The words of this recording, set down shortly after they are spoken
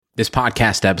This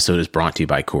podcast episode is brought to you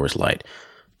by Coors Light.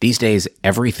 These days,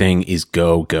 everything is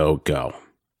go, go, go.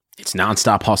 It's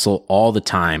nonstop hustle all the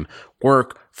time.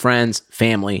 Work, friends,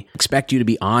 family expect you to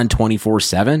be on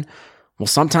 24/7. Well,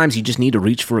 sometimes you just need to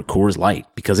reach for a Coors Light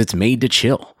because it's made to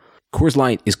chill. Coors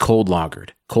Light is cold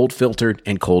lagered, cold filtered,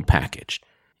 and cold packaged.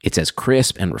 It's as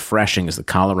crisp and refreshing as the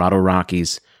Colorado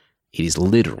Rockies. It is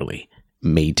literally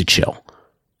made to chill.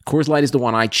 Coors Light is the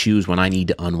one I choose when I need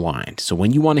to unwind. So when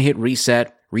you want to hit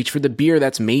reset, reach for the beer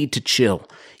that's made to chill.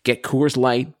 Get Coors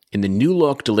Light in the new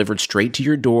look delivered straight to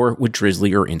your door with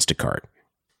Drizzly or Instacart.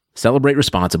 Celebrate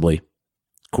responsibly.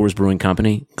 Coors Brewing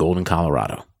Company, Golden,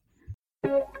 Colorado.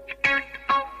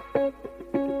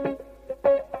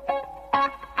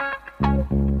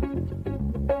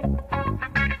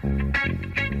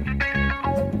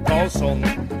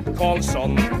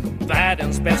 Karlsson,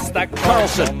 världens bästa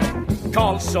Karlsson,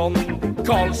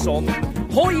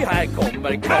 hoj här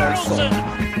kommer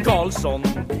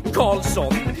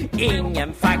Karlsson,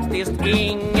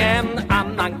 ingen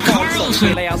annan Karlsson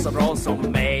spelar jag så bra som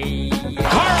mig.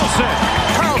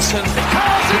 Karlsson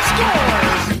scores!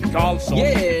 Karlsson,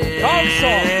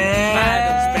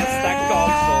 världens bästa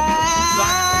Karlsson.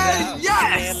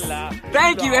 Yes!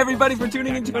 Thank you, everybody, for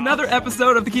tuning into another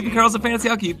episode of the Keeping Karlsson Fantasy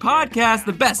Hockey Podcast,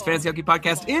 the best fantasy hockey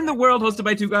podcast in the world, hosted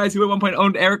by two guys who at one point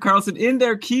owned Erik Karlsson in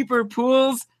their keeper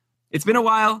pools. It's been a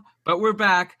while, but we're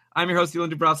back. I'm your host, Elon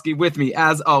Dubrovsky. With me,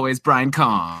 as always, Brian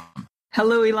Kahn.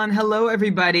 Hello, Elon. Hello,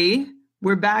 everybody.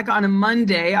 We're back on a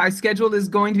Monday. Our schedule is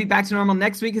going to be back to normal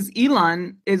next week as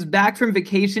Elon is back from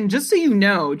vacation. Just so you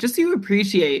know, just so you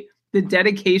appreciate the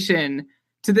dedication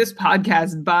to this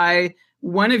podcast by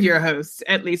one of your hosts,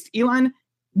 at least. Elon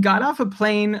got off a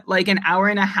plane like an hour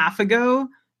and a half ago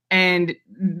and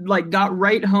got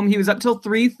right home. He was up till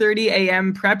 3:30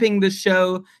 a.m. prepping the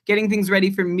show, getting things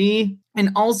ready for me, and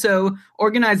also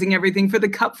organizing everything for the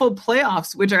Cupful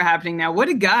playoffs, which are happening now. What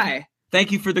a guy.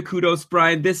 Thank you for the kudos,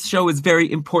 Brian. This show is very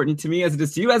important to me, as it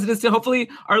is to you, as it is to hopefully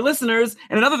our listeners.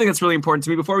 And another thing that's really important to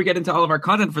me before we get into all of our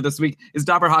content for this week is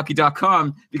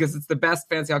DobberHockey.com, because it's the best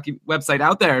fantasy hockey website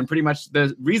out there and pretty much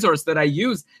the resource that I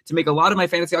use to make a lot of my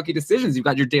fantasy hockey decisions. You've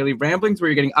got your daily ramblings where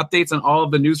you're getting updates on all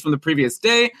of the news from the previous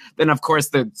day. Then, of course,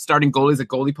 the starting goalies at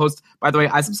Goalie Post. By the way,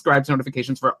 I subscribe to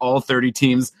notifications for all 30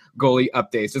 teams' goalie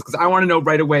updates just because I want to know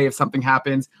right away if something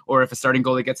happens or if a starting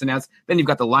goalie gets announced. Then you've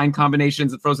got the line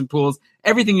combinations at Frozen Pools.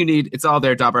 Everything you need, it's all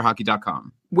there,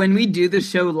 DobberHockey.com. When we do the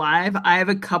show live, I have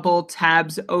a couple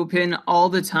tabs open all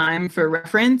the time for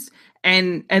reference,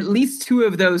 and at least two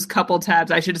of those couple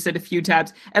tabs, I should have said a few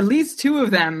tabs, at least two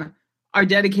of them are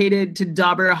dedicated to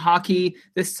Dobber Hockey,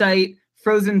 the site,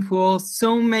 Frozen Pool,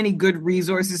 so many good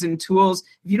resources and tools.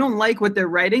 If you don't like what they're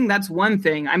writing, that's one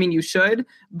thing. I mean, you should,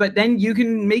 but then you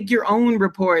can make your own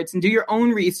reports and do your own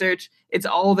research. It's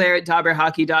all there at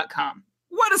DobberHockey.com.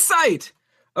 What a site!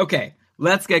 Okay.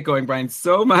 Let's get going, Brian.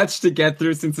 So much to get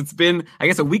through since it's been, I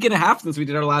guess, a week and a half since we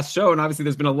did our last show. And obviously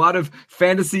there's been a lot of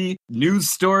fantasy news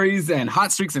stories and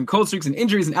hot streaks and cold streaks and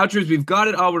injuries and outjuries. We've got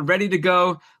it all. We're ready to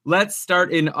go. Let's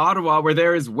start in Ottawa, where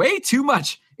there is way too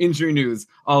much injury news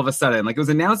all of a sudden. Like, it was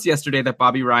announced yesterday that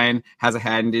Bobby Ryan has a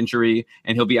hand injury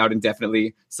and he'll be out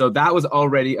indefinitely. So that was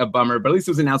already a bummer, but at least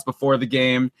it was announced before the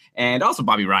game. And also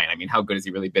Bobby Ryan, I mean, how good has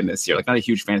he really been this year? Like, not a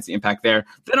huge fantasy impact there.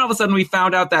 Then all of a sudden we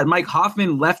found out that Mike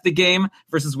Hoffman left the game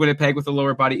versus Winnipeg with a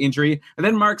lower body injury. And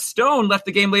then Mark Stone left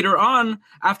the game later on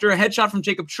after a headshot from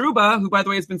Jacob Trouba, who, by the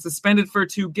way, has been suspended for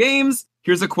 2 games.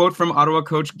 Here's a quote from Ottawa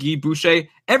coach Guy Boucher.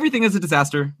 "Everything is a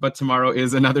disaster, but tomorrow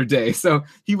is another day." So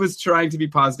he was trying to be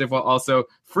positive while also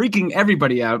freaking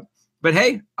everybody out. But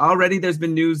hey, already there's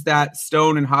been news that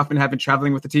Stone and Hoffman have been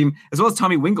traveling with the team, as well as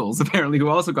Tommy Wingles, apparently, who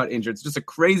also got injured. It's just a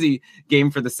crazy game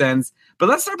for the Sens. But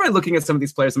let's start by looking at some of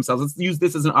these players themselves. Let's use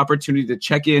this as an opportunity to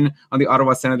check in on the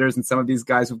Ottawa Senators and some of these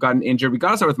guys who've gotten injured. We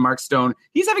got to start with Mark Stone.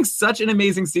 He's having such an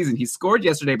amazing season. He scored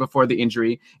yesterday before the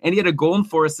injury, and he had a goal and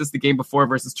 4 assists the game before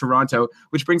versus Toronto,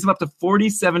 which brings him up to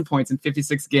 47 points in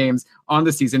 56 games on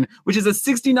the season, which is a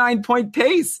 69-point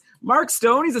pace. Mark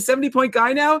Stone, he's a 70-point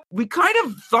guy now. We kind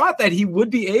of thought that he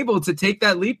would be able to take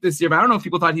that leap this year, but I don't know if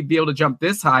people thought he'd be able to jump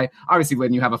this high. Obviously,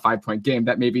 when you have a 5-point game,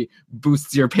 that maybe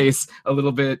boosts your pace a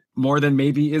little bit more than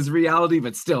maybe is reality,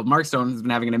 but still, Mark Stone has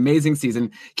been having an amazing season.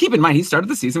 Keep in mind, he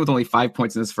started the season with only 5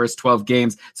 points in his first 12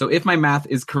 games, so if my math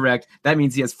is correct, that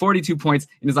means he has 42 points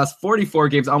in his last 44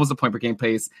 games, almost a point per game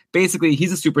pace. Basically,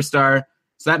 he's a superstar.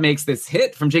 So that makes this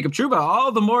hit from Jacob Trouba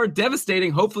all the more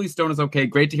devastating. Hopefully Stone is okay.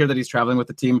 Great to hear that he's traveling with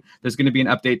the team. There's going to be an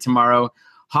update tomorrow.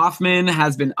 Hoffman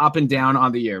has been up and down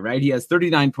on the year, right? He has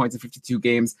 39 points in 52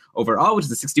 games overall, which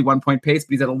is a 61-point pace,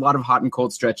 but he's had a lot of hot and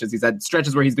cold stretches. He's had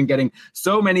stretches where he's been getting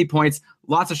so many points,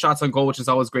 lots of shots on goal, which is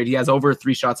always great. He has over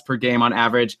 3 shots per game on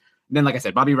average. And then, like I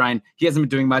said, Bobby Ryan, he hasn't been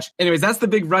doing much. Anyways, that's the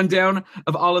big rundown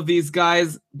of all of these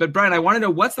guys. But Brian, I want to know,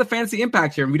 what's the fantasy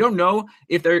impact here? And we don't know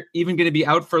if they're even going to be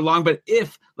out for long, but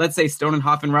if, let's say, Stone and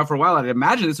Hoffman were out for a while, I'd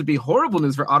imagine this would be horrible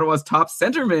news for Ottawa's top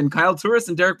centermen, Kyle Turris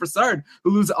and Derek Brassard,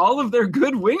 who lose all of their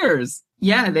good wingers.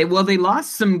 Yeah, they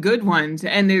lost some good ones,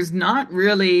 and there's not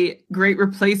really great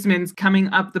replacements coming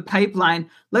up the pipeline.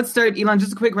 Let's start, Elon,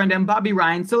 just a quick rundown. Bobby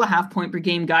Ryan, still a half-point per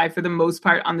game guy for the most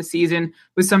part on the season,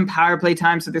 with some power play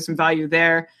time, so there's some value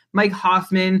there. Mike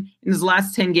Hoffman, in his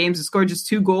last 10 games, has scored just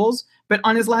 2 goals, but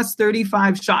on his last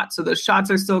 35 shots, so those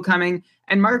shots are still coming.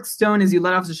 And Mark Stone, as you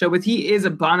let off the show with, he is a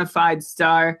bona fide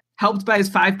star, helped by his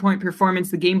 5-point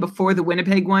performance the game before the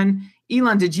Winnipeg one.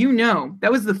 Elon, did you know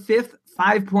that was the 5th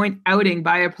 5-point outing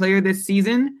by a player this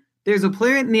season? There's a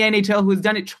player in the NHL who has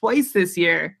done it twice this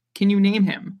year. Can you name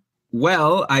him?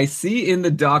 Well, I see in the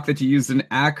doc that you used an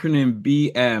acronym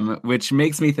BM, which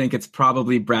makes me think it's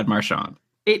probably Brad Marchand.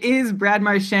 It is Brad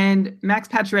Marchand. Max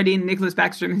Pacioretty and Nicholas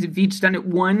Backstrom have each done it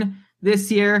one this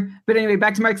year. But anyway,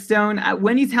 back to Mark Stone.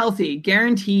 When he's healthy,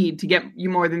 guaranteed to get you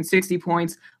more than 60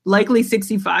 points, likely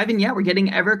 65. And yeah, we're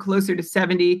getting ever closer to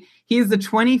 70. He is the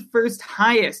 21st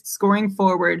highest scoring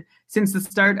forward since the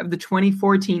start of the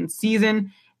 2014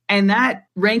 season. And that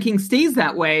ranking stays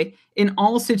that way in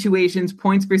all situations,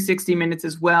 points per 60 minutes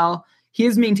as well. He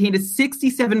has maintained a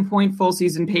 67-point full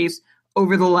season pace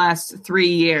over the last 3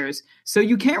 years. So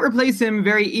you can't replace him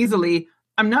very easily.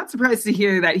 I'm not surprised to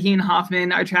hear that he and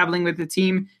Hoffman are traveling with the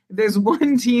team. If there's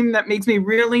one team that makes me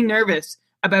really nervous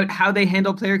about how they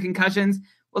handle player concussions,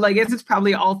 well, I guess it's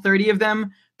probably all 30 of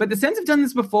them. But the Sens have done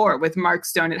this before with Mark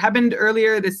Stone. It happened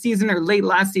earlier this season or late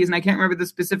last season. I can't remember the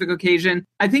specific occasion.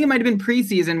 I think it might have been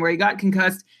preseason where he got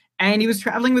concussed and he was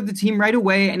traveling with the team right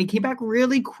away and he came back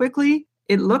really quickly.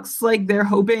 It looks like they're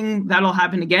hoping that'll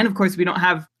happen again. Of course, we don't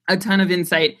have a ton of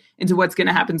insight into what's going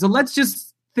to happen. So let's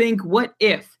just think, what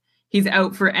if he's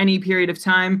out for any period of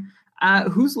time?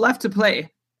 Who's left to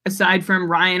play aside from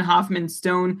Ryan, Hoffman,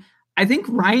 Stone? I think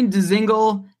Ryan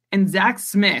Dzingel and Zach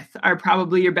Smith are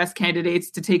probably your best candidates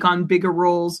to take on bigger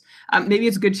roles. Maybe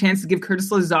it's a good chance to give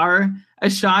Curtis Lazar a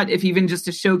shot, if even just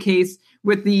to showcase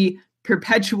with the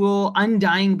perpetual,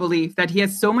 undying belief that he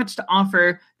has so much to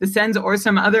offer the Sens or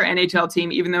some other NHL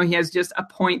team, even though he has just a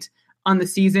point on the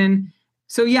season.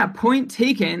 So yeah, point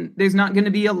taken. There's not going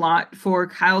to be a lot for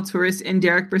Kyle Turris and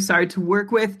Derek Brassard to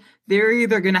work with. They're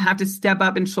either going to have to step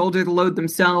up and shoulder the load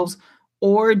themselves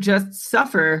or just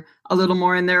suffer a little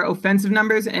more in their offensive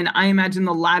numbers. And I imagine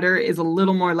the latter is a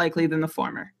little more likely than the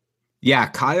former. Yeah,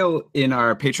 Kyle in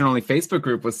our patron-only Facebook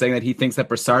group was saying that he thinks that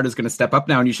Brassard is going to step up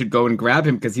now and you should go and grab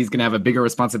him because he's going to have a bigger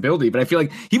responsibility. But I feel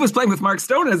like he was playing with Mark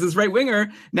Stone as his right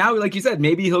winger. Now, like you said,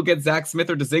 maybe he'll get Zach Smith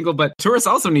or Dzingel, but Turris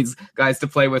also needs guys to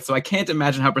play with. So I can't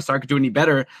imagine how Brassard could do any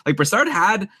better. Like, Brassard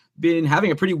had been having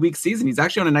a pretty weak season. He's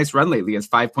actually on a nice run lately. He has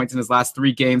 5 points in his last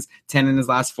 3 games, 10 in his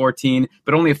last 14,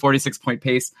 but only a 46-point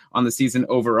pace on the season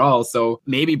overall. So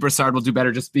maybe Brassard will do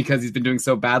better just because he's been doing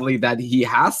so badly that he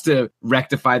has to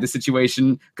rectify the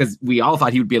situation, because we all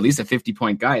thought he would be at least a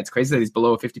 50-point guy. It's crazy that he's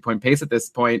below a 50-point pace at this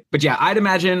point. But yeah, I'd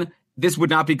imagine this would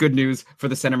not be good news for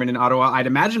the centerman in Ottawa. I'd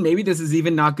imagine maybe this is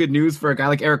even not good news for a guy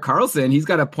like Erik Karlsson. He's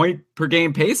got a point per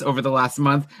game pace over the last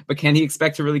month, but can he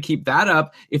expect to really keep that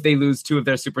up if they lose 2 of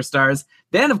their superstars?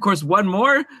 Then, of course, one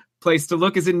more place to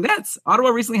look is in nets. Ottawa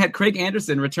recently had Craig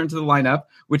Anderson return to the lineup,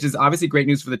 which is obviously great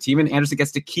news for the team, and Anderson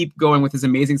gets to keep going with his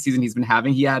amazing season he's been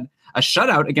having. He had a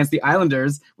shutout against the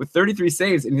Islanders with 33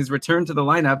 saves in his return to the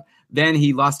lineup. Then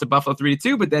he lost to Buffalo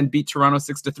 3-2, but then beat Toronto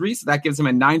 6-3. So that gives him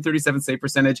a .937 save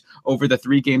percentage over the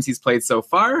 3 games he's played so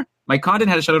far. Mike Condon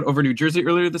had a shutout over New Jersey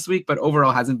earlier this week, but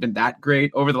overall hasn't been that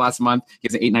great over the last month. He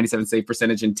has an .897 save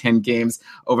percentage in 10 games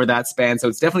over that span. So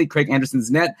it's definitely Craig Anderson's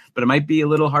net, but it might be a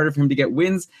little harder for him to get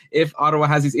wins if Ottawa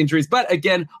has these injuries. But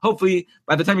again, hopefully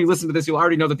by the time you listen to this, you'll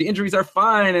already know that the injuries are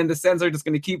fine and the Sens are just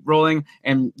going to keep rolling.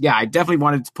 And yeah, I definitely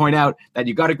wanted to point out that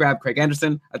you got to grab Craig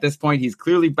Anderson at this point. He's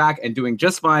clearly back and doing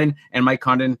just fine. And Mike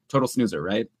Condon, total snoozer,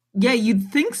 right? Yeah, you'd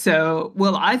think so.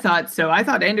 Well, I thought so. I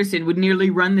thought Anderson would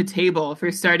nearly run the table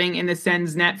for starting in the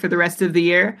Sens net for the rest of the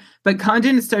year. But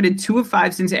Condon has started 2 of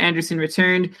 5 since Anderson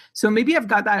returned. So maybe I've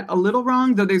got that a little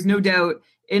wrong, though there's no doubt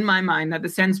in my mind that the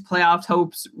Sens' playoff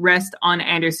hopes rest on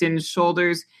Anderson's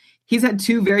shoulders. He's had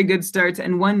 2 very good starts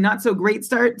and 1 not so great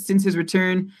start since his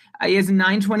return. He has a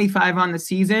 .925 on the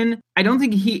season. I don't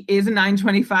think he is a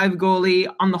 .925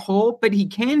 goalie on the whole, but he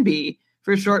can be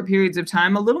for short periods of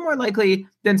time, a little more likely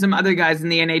than some other guys in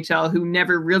the NHL who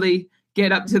never really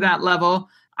get up to that level.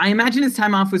 I imagine his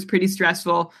time off was pretty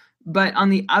stressful, but on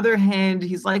the other hand,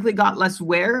 he's likely got less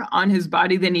wear on his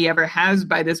body than he ever has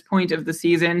by this point of the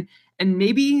season. And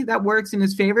maybe that works in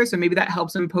his favor. So maybe that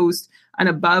helps him post an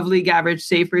above league average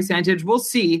save percentage. We'll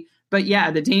see. But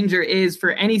yeah, the danger is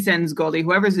for any Sens goalie,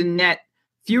 whoever's in net,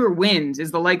 fewer wins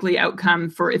is the likely outcome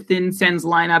for a thin Sens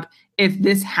lineup if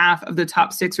this half of the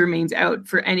top six remains out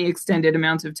for any extended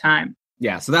amount of time.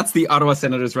 Yeah, so that's the Ottawa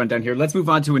Senators rundown here. Let's move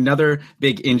on to another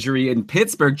big injury in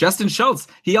Pittsburgh. Justin Schultz,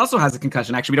 he also has a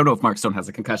concussion. Actually, we don't know if Mark Stone has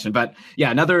a concussion, but yeah,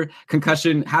 another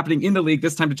concussion happening in the league,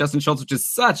 this time to Justin Schultz, which is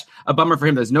such a bummer for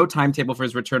him. There's no timetable for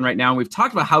his return right now, and we've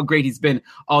talked about how great he's been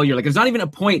all year. Like, there's not even a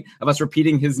point of us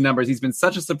repeating his numbers. He's been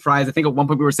such a surprise. I think at one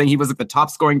point we were saying he was like the top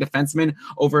scoring defenseman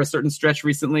over a certain stretch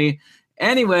recently.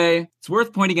 Anyway, it's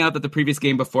worth pointing out that the previous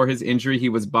game before his injury, he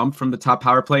was bumped from the top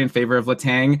power play in favor of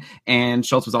Letang, and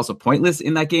Schultz was also pointless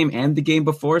in that game and the game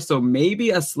before, so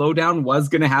maybe a slowdown was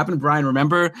going to happen. Brian,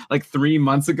 remember like 3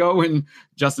 months ago when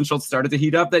Justin Schultz started to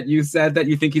heat up that you said that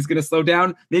you think he's going to slow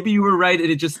down? Maybe you were right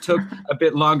and it just took a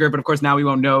bit longer, but of course now we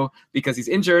won't know because he's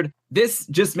injured. This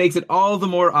just makes it all the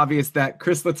more obvious that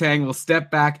Chris Letang will step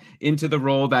back into the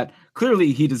role that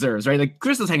clearly he deserves, right? Like,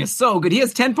 Chris Letang is so good. He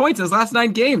has 10 points in his last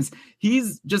 9 games.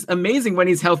 He's just amazing when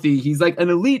he's healthy. He's like an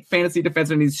elite fantasy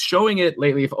defenseman. He's showing it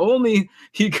lately. If only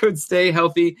he could stay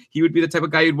healthy, he would be the type of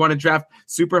guy you'd want to draft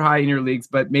super high in your leagues.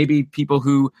 But maybe people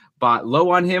who bought low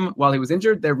on him while he was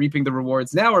injured, they're reaping the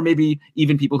rewards now. Or maybe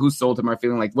even people who sold him are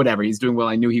feeling like, whatever, he's doing well.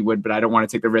 I knew he would, but I don't want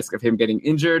to take the risk of him getting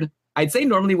injured. I'd say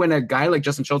normally when a guy like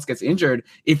Justin Schultz gets injured,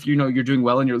 if you know you're doing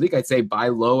well in your league, I'd say buy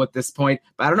low at this point.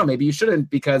 But I don't know, maybe you shouldn't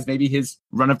because maybe his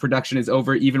run of production is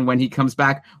over even when he comes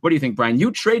back. What do you think, Brian?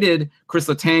 You traded Chris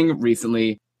Letang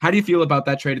recently. How do you feel about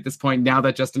that trade at this point now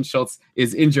that Justin Schultz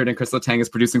is injured and Chris Letang is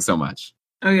producing so much?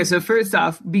 Okay, so first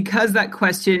off, because that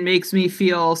question makes me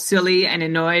feel silly and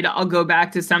annoyed, I'll go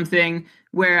back to something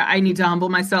where I need to humble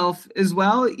myself as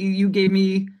well. You gave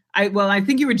me... I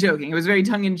think you were joking. It was very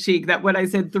tongue-in-cheek that what I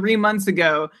said 3 months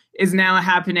ago is now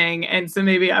happening. And so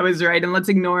maybe I was right. And let's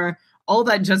ignore all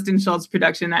that Justin Schultz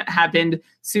production that happened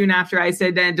soon after I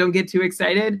said, don't get too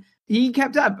excited. He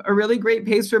kept up a really great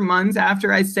pace for months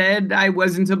after I said I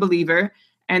wasn't a believer.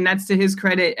 And that's to his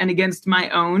credit and against my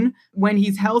own. When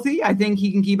he's healthy, I think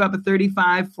he can keep up a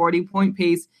 35, 40-point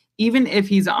pace, even if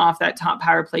he's off that top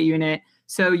power play unit.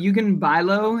 So you can buy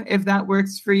low if that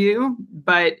works for you,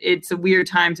 but it's a weird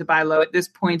time to buy low at this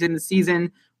point in the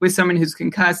season with someone who's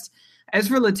concussed. As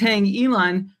for Letang,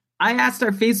 Elon, I asked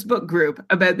our Facebook group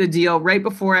about the deal right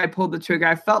before I pulled the trigger.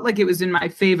 I felt like it was in my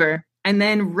favor. And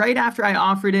then right after I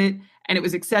offered it and it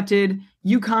was accepted,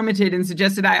 you commented and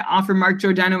suggested I offer Mark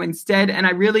Giordano instead. And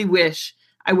I really wish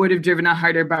I would have driven a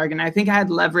harder bargain. I think I had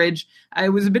leverage.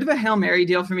 It was a bit of a Hail Mary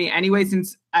deal for me anyway,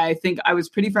 since I think I was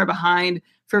pretty far behind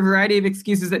for a variety of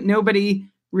excuses that nobody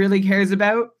really cares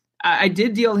about. I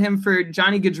did deal him for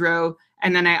Johnny Gaudreau,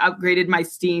 and then I upgraded my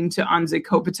Steen to Anze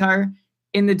Kopitar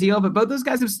in the deal. But both those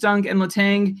guys have stunk, and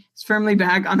Letang is firmly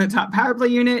back on the top power play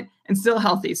unit and still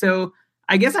healthy. So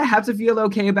I guess I have to feel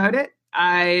okay about it.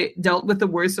 I dealt with the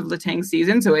worst of Letang's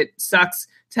season, so it sucks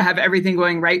to have everything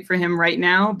going right for him right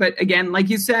now. But again, like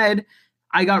you said,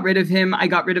 I got rid of him. I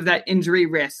got rid of that injury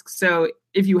risk. So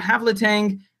if you have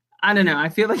Letang, I don't know. I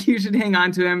feel like you should hang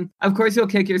on to him. Of course, you'll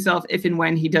kick yourself if and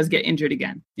when he does get injured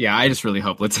again. Yeah, I just really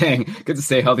hope Letang gets to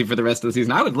stay healthy for the rest of the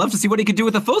season. I would love to see what he could do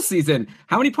with a full season.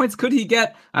 How many points could he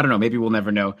get? I don't know. Maybe we'll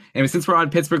never know. Anyway, since we're on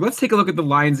Pittsburgh, let's take a look at the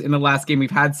lines in the last game. We've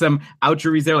had some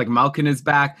outjuries there, like Malkin is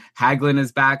back, Hagelin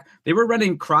is back. They were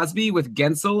running Crosby with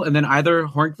Gensel and then either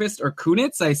Hornqvist or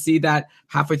Kunitz. I see that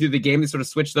halfway through the game, they sort of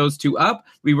switched those two up.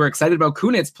 We were excited about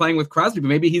Kunitz playing with Crosby, but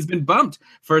maybe he's been bumped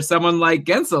for someone like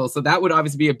Gensel. So that would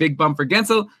obviously be a big bump for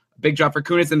Gensel. Big drop for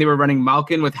Kunitz, and they were running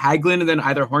Malkin with Hagelin and then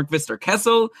either Hornqvist or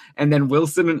Kessel, and then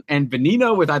Wilson and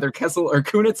Bonino with either Kessel or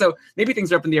Kunitz. So maybe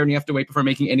things are up in the air and you have to wait before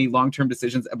making any long-term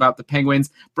decisions about the Penguins.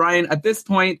 Brian, at this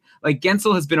point, like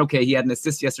Gensel has been okay. He had an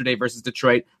assist yesterday versus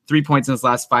Detroit, 3 points in his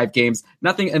last 5 games.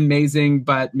 Nothing amazing,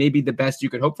 but maybe the best you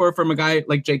could hope for from a guy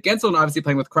like Jake Gensel, and obviously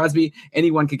playing with Crosby,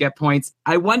 anyone could get points.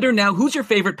 I wonder now, who's your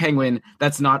favorite Penguin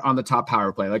that's not on the top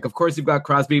power play? Like, of course, you've got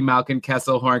Crosby, Malkin,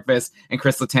 Kessel, Hornqvist, and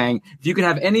Chris Letang. If you could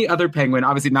have any other Penguin,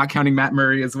 obviously not counting Matt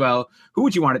Murray as well, who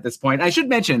would you want at this point? I should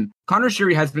mention, Connor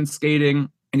Sheary has been skating,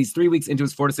 and he's 3 weeks into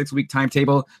his 4 to 6 week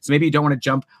timetable. So maybe you don't want to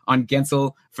jump on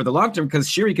Gensel for the long term because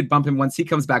Sheary could bump him once he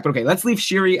comes back. But okay, let's leave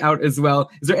Sheary out as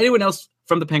well. Is there anyone else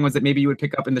from the Penguins that maybe you would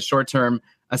pick up in the short term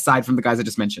aside from the guys I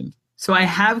just mentioned? So I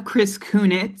have Chris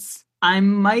Kunitz I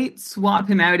might swap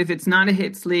him out if it's not a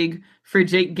hits league for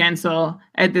Jake Gensel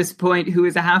at this point, who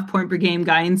is a half point per game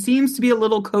guy and seems to be a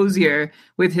little cozier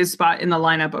with his spot in the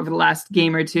lineup over the last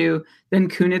game or two than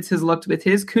Kunitz has looked with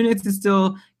his. Kunitz is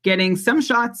still getting some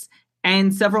shots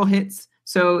and several hits.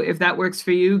 So if that works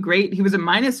for you, great. He was a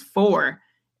 -4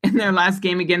 in their last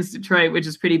game against Detroit, which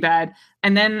is pretty bad.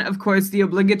 And then, of course, the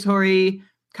obligatory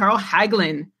Carl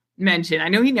Hagelin mention. I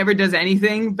know he never does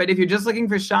anything, but if you're just looking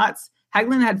for shots,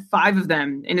 Hagelin had 5 of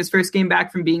them in his first game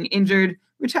back from being injured,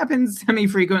 which happens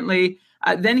semi-frequently.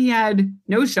 Then he had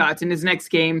no shots in his next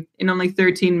game in only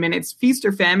 13 minutes. Feast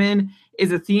or famine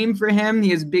is a theme for him. He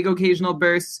has big occasional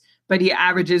bursts, but he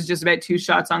averages just about 2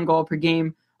 shots on goal per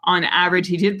game on average.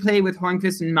 He did play with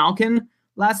Hornqvist and Malkin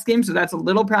last game, so that's a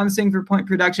little promising for point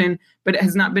production, but it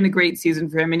has not been a great season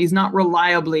for him, and he's not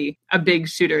reliably a big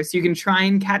shooter. So you can try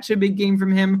and catch a big game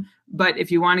from him, but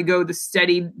if you want to go the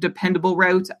steady, dependable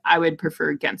route, I would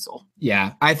prefer Gensel.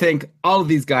 Yeah, I think all of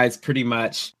these guys pretty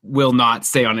much will not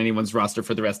stay on anyone's roster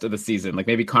for the rest of the season. Like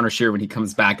maybe Connor Shearer when he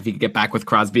comes back, if he could get back with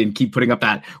Crosby and keep putting up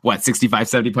that, 65,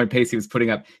 70 point pace he was putting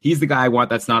up. He's the guy I want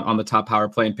that's not on the top power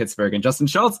play in Pittsburgh. And Justin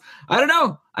Schultz, I don't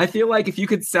know. I feel like if you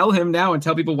could sell him now and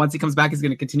tell people once he comes back he's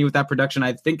going to continue with that production,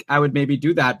 I think I would maybe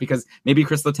do that because maybe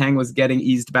Chris Letang was getting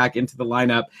eased back into the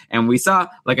lineup. And we saw,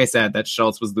 like I said, that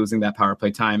Schultz was losing that power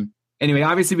play time. Anyway,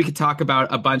 obviously we could talk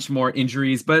about a bunch more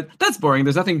injuries, but that's boring.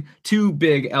 There's nothing too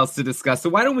big else to discuss. So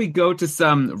why don't we go to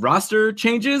some roster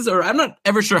changes? Or I'm not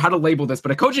ever sure how to label this,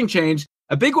 but a coaching change,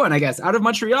 a big one, I guess. Out of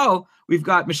Montreal, we've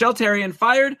got Michel Therrien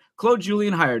fired, Claude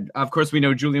Julien hired. Of course, we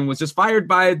know Julien was just fired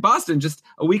by Boston just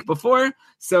a week before.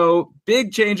 So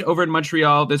big change over in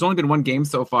Montreal. There's only been one game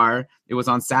so far. It was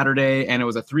on Saturday, and it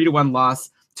was a 3-1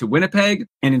 loss to Winnipeg.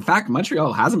 And in fact,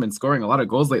 Montreal hasn't been scoring a lot of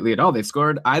goals lately at all. They've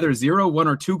scored either 0, 1,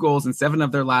 or 2 goals in 7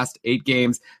 of their last 8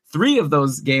 games. 3 of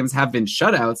those games have been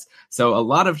shutouts. So a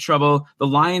lot of trouble. The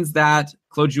lines that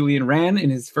Claude Julien ran in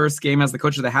his first game as the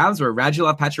coach of the Habs were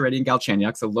Radulov, Pacioretty, and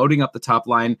Galchenyuk. So loading up the top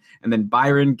line. And then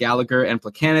Byron, Gallagher, and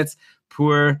Plekanec.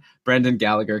 Poor Brendan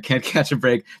Gallagher can't catch a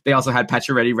break. They also had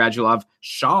Pacioretty, Radulov,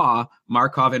 Shaw,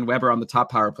 Markov, and Weber on the top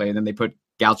power play. And then they put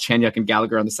Galchenyuk and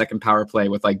Gallagher on the second power play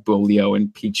with like Beaulieu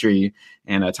and Petrie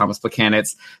and Thomas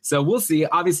Plekanec. So we'll see.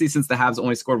 Obviously, since the Habs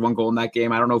only scored 1 goal in that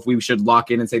game, I don't know if we should lock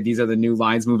in and say these are the new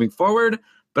lines moving forward.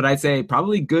 But I'd say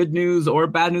probably good news or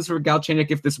bad news for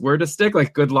Galchenyuk if this were to stick,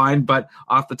 like good line, but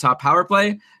off the top power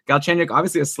play. Galchenyuk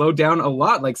obviously has slowed down a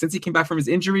lot. Like since he came back from his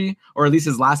injury, or at least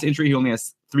his last injury, he only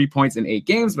has 3 points in 8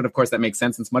 games. But of course, that makes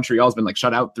sense since Montreal's been like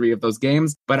shut out 3 of those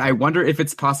games. But I wonder if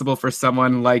it's possible for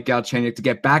someone like Galchenyuk to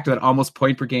get back to that almost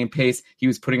point per game pace he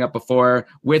was putting up before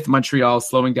with Montreal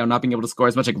slowing down, not being able to score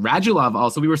as much. Like Radulov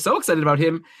also, we were so excited about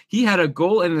him. He had a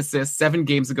goal and an assist 7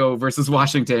 games ago versus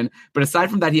Washington. But aside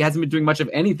from that, he hasn't been doing much of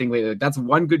anything lately. That's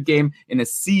 1 good game in a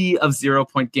sea of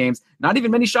 0-point games. Not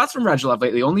even many shots from Radulov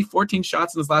lately. Only 14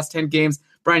 shots in his last 10 games.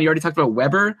 Brian, you already talked about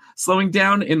Weber slowing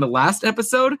down in the last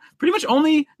episode. Pretty much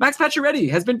only Max Pacioretty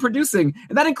has been producing.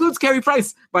 And that includes Carey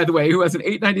Price, by the way, who has an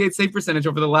 .898 save percentage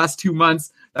over the last 2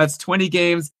 months. That's 20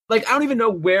 games. Like, I don't even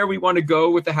know where we want to go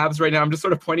with the Habs right now. I'm just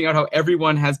sort of pointing out how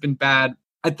everyone has been bad.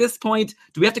 At this point,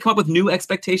 do we have to come up with new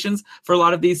expectations for a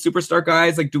lot of these superstar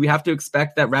guys? Like, do we have to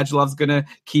expect that Radulov's going to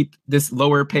keep this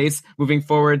lower pace moving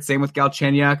forward? Same with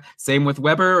Galchenyuk, same with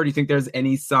Weber? Or do you think there's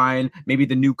any sign, maybe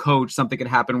the new coach, something could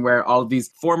happen where all of these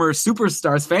former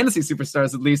superstars, fantasy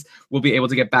superstars at least, will be able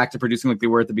to get back to producing like they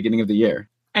were at the beginning of the year?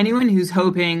 Anyone who's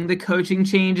hoping the coaching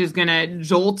change is going to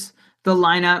jolt the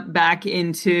lineup back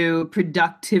into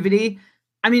productivity,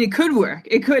 I mean, it could work.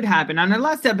 It could happen. On the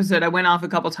last episode, I went off a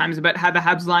couple times about how the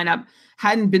Habs lineup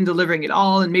hadn't been delivering at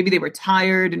all, and maybe they were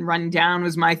tired and run down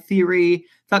was my theory.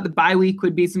 Thought the bye week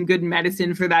would be some good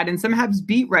medicine for that. And some Habs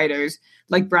beat writers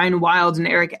like Brian Wild and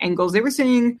Eric Engels, they were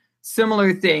saying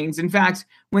similar things. In fact,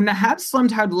 when the Habs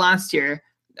slumped hard last year,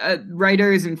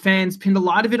 writers and fans pinned a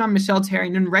lot of it on Michel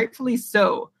Therrien, and rightfully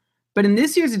so. But in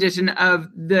this year's edition of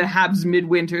the Habs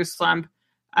midwinter slump,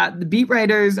 the beat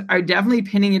writers are definitely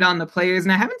pinning it on the players,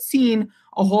 and I haven't seen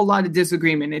a whole lot of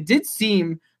disagreement. It did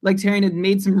seem like Therrien had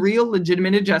made some real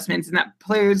legitimate adjustments and that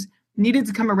players needed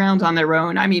to come around on their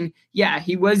own. I mean, yeah,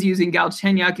 he was using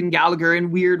Galchenyuk and Gallagher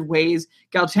in weird ways.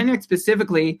 Galchenyuk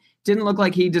specifically didn't look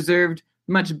like he deserved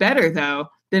much better, though,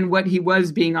 than what he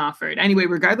was being offered. Anyway,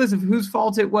 regardless of whose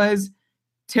fault it was,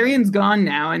 Therrien's gone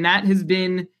now, and that has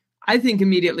been, I think,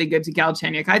 immediately good to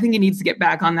Galchenyuk. I think he needs to get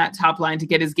back on that top line to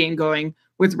get his game going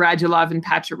with Radulov and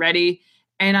Pacioretty.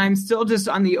 And I'm still just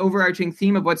on the overarching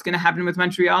theme of what's going to happen with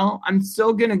Montreal. I'm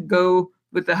still going to go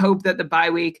with the hope that the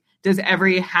bye week does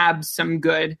every Habs some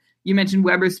good. You mentioned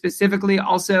Weber specifically.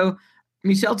 Also,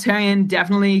 Michel Therrien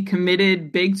definitely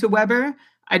committed big to Weber.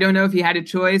 I don't know if he had a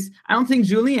choice. I don't think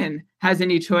Julien has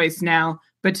any choice now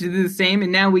but to do the same.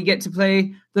 And now we get to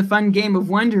play the fun game of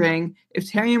wondering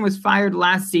if Therrien was fired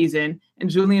last season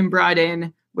and Julien brought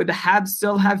in, would the Habs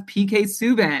still have PK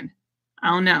Subban? I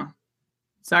don't know.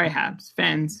 Sorry, Habs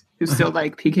fans who still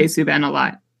like PK Subban a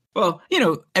lot. Well,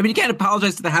 you can't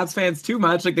apologize to the Habs fans too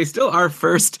much. Like, they still are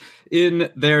first in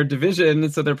their division,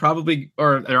 so they're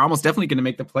almost definitely going to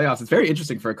make the playoffs. It's very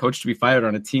interesting for a coach to be fired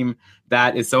on a team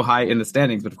that is so high in the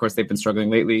standings, but of course they've been struggling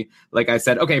lately. Like I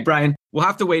said, okay, Brian, we'll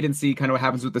have to wait and see kind of what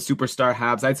happens with the superstar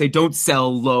Habs. I'd say don't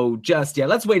sell low just yet.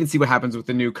 Let's wait and see what happens with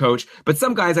the new coach. But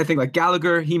some guys, I think, like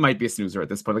Gallagher, he might be a snoozer at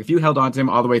this point. Like, if you held on to him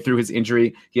all the way through his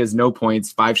injury, he has no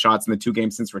points, 5 shots in the 2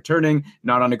 games since returning,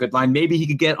 not on a good line. Maybe he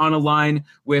could get on a line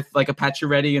with like a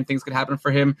Pacioretty and things could happen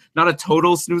for him. Not a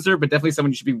total snoozer, but definitely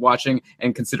someone you should be watching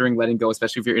and considering letting go,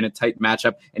 especially if you're in a tight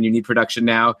matchup and you need production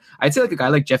now. I'd say like a guy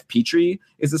like Jeff Petrie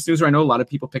is a snoozer. I know a lot of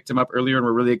people picked him up earlier and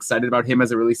were really excited about him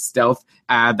as a really stealth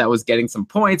ad that was getting some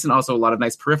points and also a lot of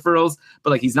nice peripherals,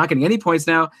 but like he's not getting any points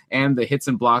now, and the hits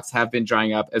and blocks have been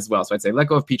drying up as well. So I'd say let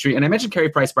go of Petrie. And I mentioned Carey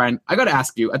Price, Brian. I got to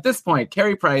ask you, at this point,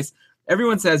 Carey Price,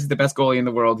 everyone says he's the best goalie in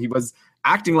the world. He was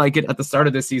acting like it at the start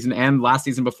of this season and last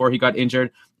season before he got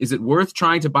injured. Is it worth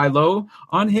trying to buy low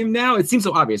on him now? It seems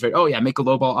so obvious, right? Oh yeah, make a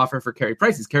low ball offer for Carey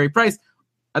Price. He's Carey Price.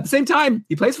 At the same time,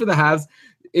 he plays for the Habs.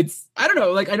 I don't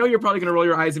know, like, I know you're probably going to roll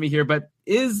your eyes at me here, but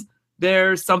is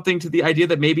there something to the idea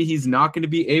that maybe he's not going to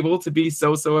be able to be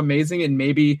so amazing, and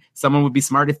maybe someone would be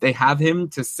smart if they have him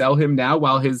to sell him now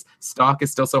while his stock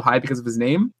is still so high because of his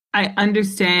name? I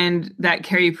understand that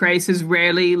Carey Price has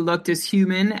rarely looked as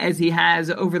human as he has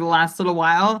over the last little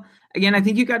while. Again, I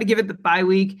think you got to give it the bye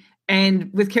week. And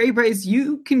with Carey Price,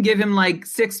 you can give him like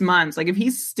 6 months. Like, if he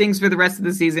stinks for the rest of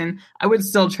the season, I would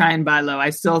still try and buy low. I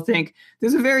still think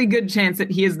there's a very good chance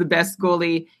that he is the best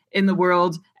goalie in the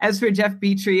world. As for Jeff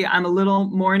Petrie, I'm a little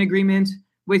more in agreement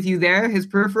with you there. His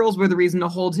peripherals were the reason to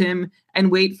hold him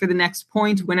and wait for the next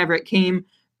point whenever it came.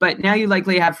 But now you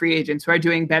likely have free agents who are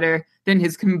doing better than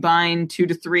his combined 2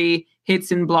 to 3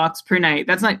 hits and blocks per night.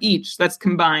 That's not each, that's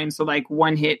combined. So like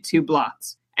 1 hit, 2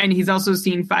 blocks. And he's also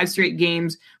seen 5 straight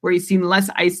games where he's seen less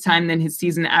ice time than his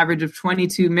season average of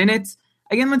 22 minutes.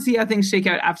 Again, let's see how things shake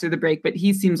out after the break, but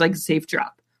he seems like a safe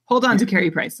drop. Hold on to Carey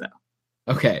Price, though.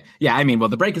 Okay. Yeah, I mean, well,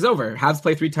 the break is over. Habs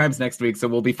play 3 times next week, so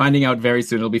we'll be finding out very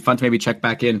soon. It'll be fun to maybe check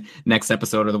back in next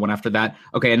episode or the one after that.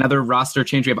 Okay, another roster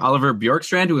change. We have Oliver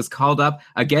Bjorkstrand, who was called up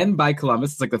again by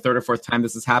Columbus. It's like the 3rd or 4th time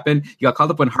this has happened. He got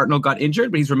called up when Hartnell got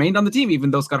injured, but he's remained on the team,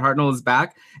 even though Scott Hartnell is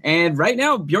back. And right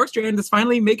now, Bjorkstrand is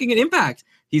finally making an impact.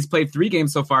 He's played 3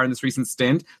 games so far in this recent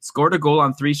stint, scored a goal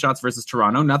on 3 shots versus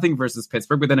Toronto, nothing versus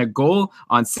Pittsburgh, but then a goal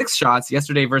on 6 shots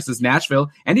yesterday versus Nashville.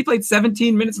 And he played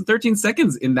 17 minutes and 13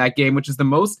 seconds in that game, which is the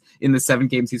most in the 7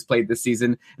 games he's played this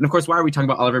season. And of course, why are we talking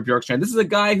about Oliver Bjorkstrand? This is a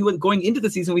guy who, going into the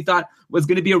season, we thought was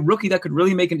going to be a rookie that could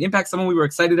really make an impact, someone we were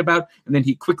excited about. And then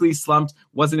he quickly slumped,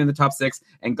 wasn't in the top 6,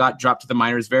 and got dropped to the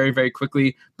minors very, very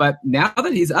quickly. But now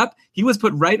that he's up, he was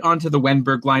put right onto the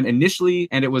Wenberg line initially,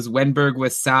 and it was Wenberg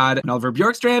with Saad and Oliver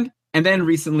Bjorkstrand. And then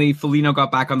recently, Foligno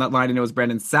got back on that line, and it was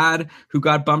Brendan Saad who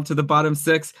got bumped to the bottom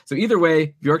 6. So either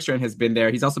way, Bjorkstrand has been there.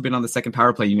 He's also been on the second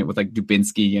power play unit with like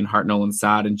Dubinsky and Hartnell and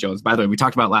Saad and Jones. By the way, we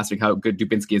talked about last week how good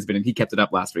Dubinsky has been, and he kept it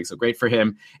up last week. So great for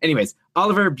him. Anyways,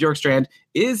 Oliver Bjorkstrand,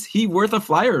 is he worth a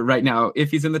flyer right now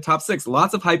if he's in the top 6?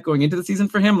 Lots of hype going into the season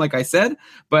for him, like I said,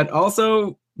 but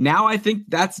also now I think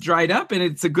that's dried up, and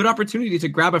it's a good opportunity to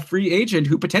grab a free agent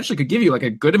who potentially could give you like a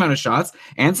good amount of shots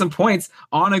and some points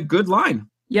on a good line.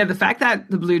 Yeah, the fact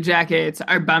that the Blue Jackets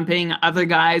are bumping other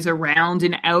guys around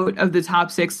and out of the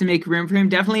top 6 to make room for him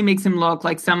definitely makes him look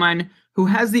like someone who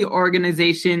has the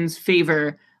organization's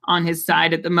favor on his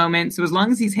side at the moment. So as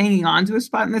long as he's hanging on to a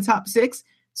spot in the top 6,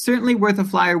 certainly worth a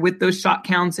flyer with those shot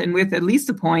counts and with at least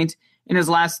a point in his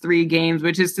last 3 games,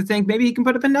 which is to think maybe he can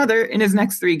put up another in his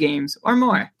next 3 games or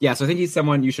more. Yeah, so I think he's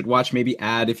someone you should watch, maybe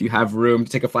add if you have room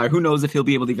to take a flyer. Who knows if he'll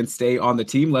be able to even stay on the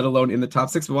team, let alone in the top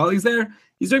 6. But while he's there,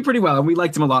 he's doing pretty well, and we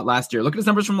liked him a lot last year. Look at his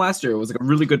numbers from last year. It was like a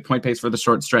really good point pace for the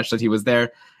short stretch that he was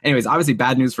there. Anyways, obviously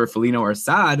bad news for Foligno or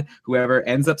Saad, whoever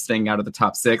ends up staying out of the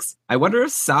top 6. I wonder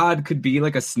if Saad could be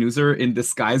like a snoozer in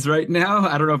disguise right now.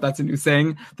 I don't know if that's a new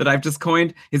saying that I've just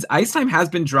coined. His ice time has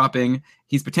been dropping.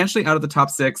 He's potentially out of the top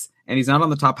 6, and he's not on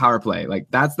the top power play. Like,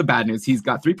 that's the bad news. He's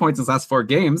got 3 points in his last 4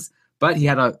 games, but he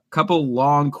had a couple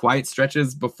long, quiet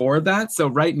stretches before that. So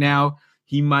right now,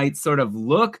 he might sort of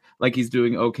look like he's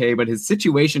doing okay, but his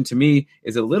situation to me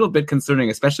is a little bit concerning,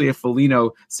 especially if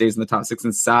Foligno stays in the top 6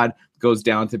 and Saad goes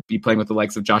down to be playing with the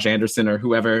likes of Josh Anderson or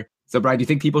whoever. So, Brian, do you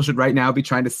think people should right now be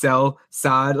trying to sell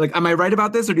Saad? Like, am I right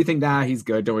about this? Or do you think, nah, he's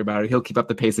good, don't worry about it. He'll keep up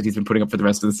the pace that he's been putting up for the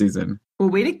rest of the season. Well,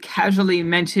 way to casually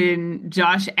mention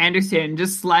Josh Anderson,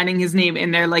 just sliding his name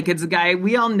in there like it's a guy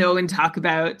we all know and talk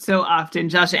about so often,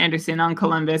 Josh Anderson on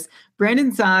Columbus.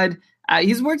 Brandon Saad,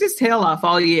 he's worked his tail off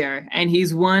all year, and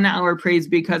he's won our praise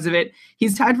because of it.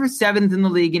 He's tied for 7th in the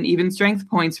league in even strength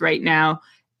points right now,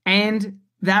 and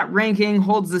that ranking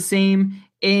holds the same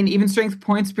in even strength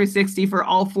points per 60 for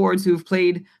all forwards who've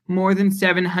played more than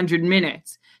 700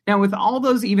 minutes. Now, with all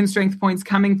those even strength points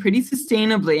coming pretty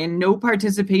sustainably and no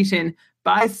participation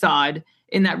by Saad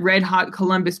in that red-hot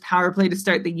Columbus power play to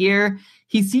start the year,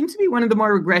 he seems to be one of the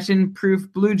more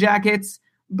regression-proof Blue Jackets,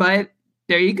 but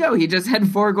there you go. He just had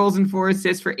 4 goals and 4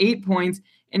 assists for 8 points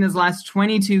in his last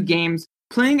 22 games.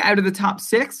 Playing out of the top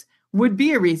 6 would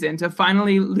be a reason to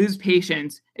finally lose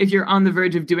patience if you're on the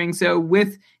verge of doing so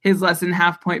with his less than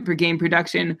half point per game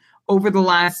production over the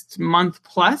last month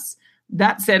plus.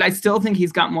 That said, I still think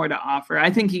he's got more to offer. I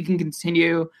think he can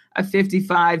continue a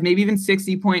 55, maybe even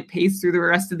 60-point pace through the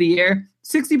rest of the year.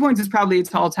 60 points is probably a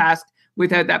tall task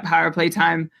without that power play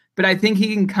time, but I think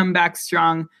he can come back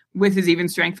strong with his even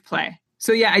strength play.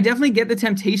 So yeah, I definitely get the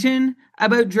temptation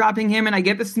about dropping him, and I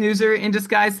get the snoozer in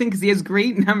disguise thing because he has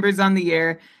great numbers on the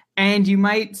year. And you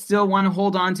might still want to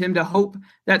hold on to him to hope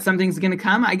that something's going to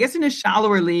come. I guess in a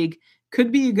shallower league,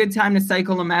 could be a good time to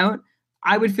cycle him out.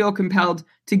 I would feel compelled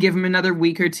to give him another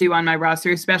week or two on my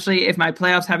roster, especially if my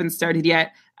playoffs haven't started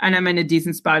yet and I'm in a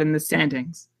decent spot in the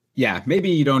standings. Yeah, maybe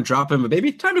you don't drop him, but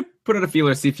maybe time to put out a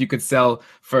feeler, see if you could sell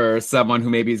for someone who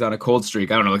maybe is on a cold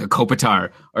streak. I don't know, like a Kopitar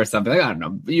or something. Like, I don't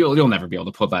know. You'll never be able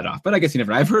to pull that off, but I guess you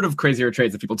never know. I've heard of crazier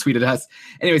trades that people tweeted us.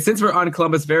 Anyway, since we're on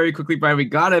Columbus very quickly, Brian, we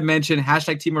got to mention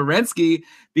hashtag Team Werenski,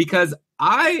 because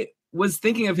I was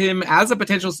thinking of him as a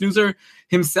potential snoozer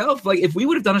himself. Like, if we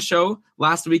would have done a show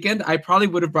last weekend, I probably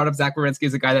would have brought up Zach Werenski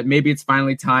as a guy that maybe it's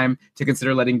finally time to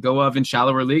consider letting go of in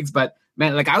shallower leagues. But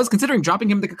man, like, I was considering dropping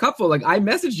him the cupful. Like, I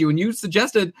messaged you and you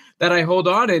suggested that I hold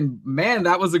on, and man,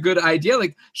 that was a good idea.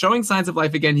 Like, showing signs of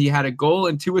life again. He had a goal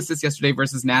and 2 assists yesterday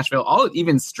versus Nashville, all at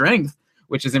even strength,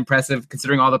 which is impressive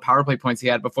considering all the power play points he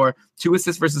had before. 2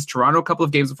 assists versus Toronto a couple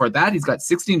of games before that. He's got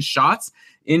 16 shots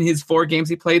in his 4 games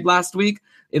he played last week.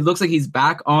 It looks like he's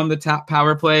back on the top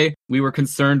power play. We were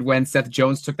concerned when Seth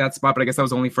Jones took that spot, but I guess that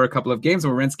was only for a couple of games.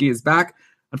 Werenski is back.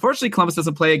 Unfortunately, Columbus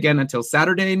doesn't play again until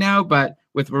Saturday now, but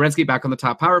with Werenski back on the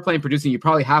top power play and producing, you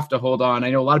probably have to hold on. I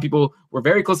know a lot of people were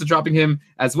very close to dropping him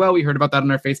as well. We heard about that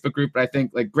in our Facebook group, but I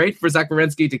think like great for Zach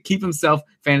Werenski to keep himself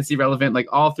fantasy relevant like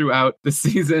all throughout the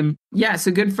season. Yeah,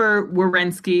 so good for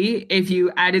Werenski. If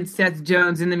you added Seth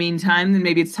Jones in the meantime, then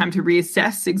maybe it's time to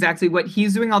reassess exactly what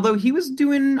he's doing, although he was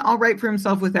doing all right for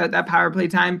himself without that power play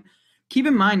time. Keep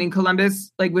in mind, in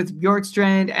Columbus, like with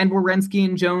Bjorkstrand and Werenski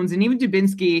and Jones and even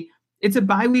Dubinsky, it's a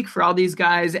bye week for all these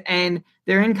guys, and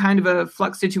they're in kind of a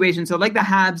flux situation. So like the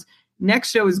Habs, next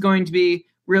show is going to be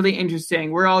really interesting.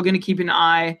 We're all going to keep an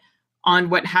eye on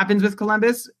what happens with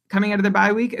Columbus coming out of their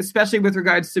bye week, especially with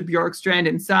regards to Bjorkstrand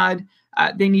and Saad.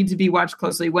 They need to be watched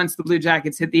closely once the Blue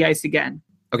Jackets hit the ice again.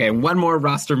 Okay, one more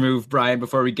roster move, Brian,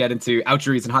 before we get into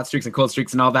outjuries and hot streaks and cold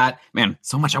streaks and all that. Man,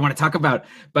 so much I want to talk about.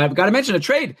 But I've got to mention a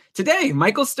trade today.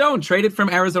 Michael Stone traded from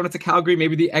Arizona to Calgary,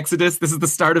 maybe the exodus. This is the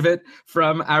start of it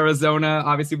from Arizona.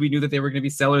 Obviously, we knew that they were going to be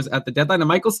sellers at the deadline. And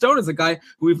Michael Stone is a guy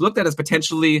who we've looked at as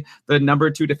potentially the number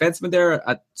 2 defenseman there.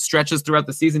 At stretches throughout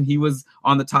the season, he was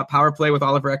on the top power play with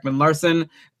Oliver Ekman-Larsson,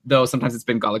 though sometimes it's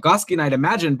been Goligoski. And I'd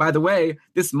imagine, by the way,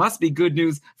 this must be good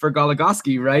news for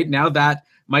Goligoski, right? Now that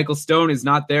Michael Stone is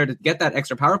not there to get that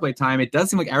extra power play time, it does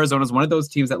seem like Arizona is one of those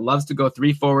teams that loves to go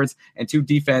 3 forwards and 2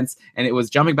 defense, and it was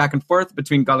jumping back and forth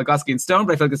between Goligoski and Stone,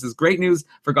 but I feel like this is great news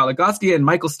for Goligoski. And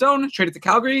Michael Stone traded to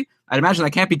Calgary. I'd imagine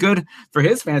that can't be good for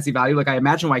his fantasy value. Like, I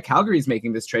imagine why Calgary is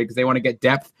making this trade, because they want to get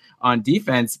depth on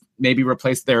defense, maybe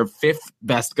replace their 5th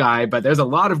best guy, but there's a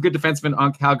lot of good defensemen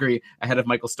on Calgary ahead of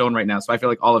Michael Stone right now, so I feel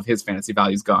like all of his fantasy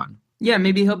value is gone. Yeah,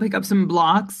 maybe he'll pick up some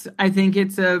blocks. I think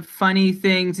it's a funny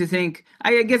thing to think.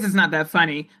 I guess it's not that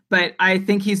funny, but I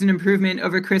think he's an improvement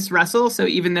over Chris Russell. So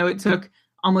even though it took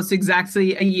almost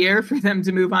exactly a year for them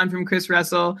to move on from Chris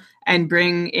Russell and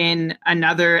bring in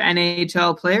another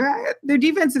NHL player, their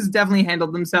defense has definitely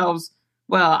handled themselves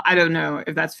well. I don't know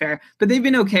if that's fair, but they've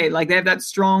been okay. Like, they have that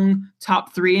strong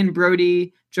top 3 in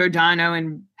Brody, Giordano,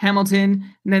 and Hamilton.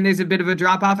 And then there's a bit of a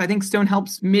drop off. I think Stone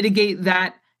helps mitigate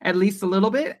that at least a little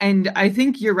bit. And I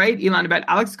think you're right, Elon, about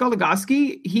Alex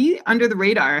Goligoski. He, under the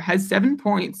radar, has 7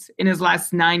 points in his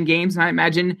last 9 games. And I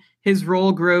imagine his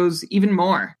role grows even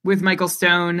more with Michael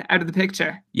Stone out of the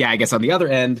picture. Yeah, I guess on the other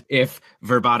end, if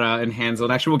Verbata and Hansel,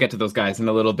 and actually we'll get to those guys in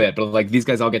a little bit, but like these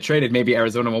guys all get traded, maybe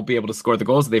Arizona won't be able to score the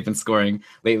goals that they've been scoring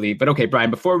lately. But okay, Brian,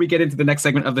 before we get into the next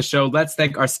segment of the show, let's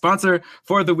thank our sponsor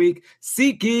for the week,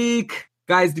 SeatGeek.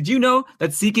 Guys, did you know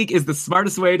that SeatGeek is the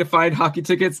smartest way to find hockey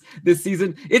tickets this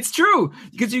season? It's true,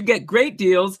 because you get great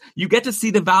deals. You get to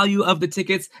see the value of the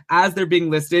tickets as they're being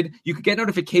listed. You could get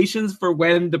notifications for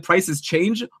when the prices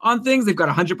change on things. They've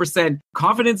got 100%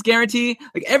 confidence guarantee.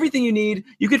 Like everything you need,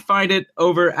 you could find it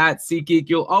over at SeatGeek.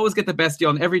 You'll always get the best deal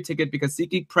on every ticket because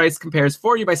SeatGeek price compares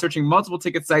for you by searching multiple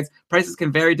ticket sites. Prices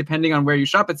can vary depending on where you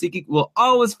shop, but SeatGeek will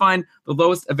always find the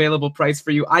lowest available price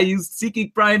for you. I used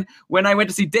SeatGeek, Brian, when I went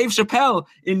to see Dave Chappelle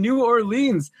in New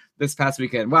Orleans this past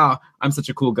weekend. Wow, I'm such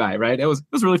a cool guy, right? It was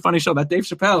a really funny show. That Dave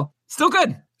Chappelle, still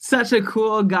good. Such a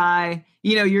cool guy.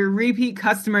 You know, you're a repeat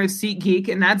customer of SeatGeek,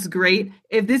 and that's great.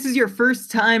 If this is your first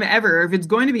time ever, if it's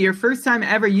going to be your first time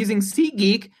ever using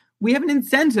SeatGeek, we have an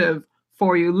incentive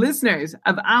for you. Listeners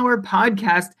of our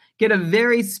podcast get a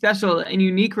very special and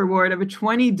unique reward of a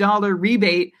 $20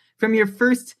 rebate from your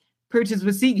first purchase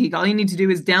with SeatGeek. All you need to do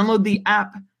is download the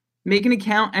app, make an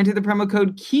account, enter the promo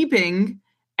code KEEPING,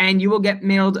 and you will get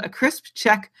mailed a crisp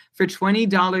check for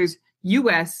 $20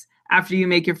 US after you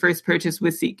make your first purchase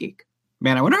with SeatGeek.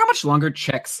 Man, I wonder how much longer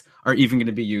checks are even going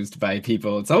to be used by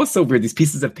people. It's always so weird. These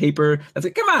pieces of paper. That's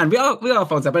like, come on, we all have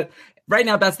phones up. But right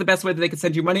now, that's the best way that they can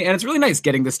send you money. And it's really nice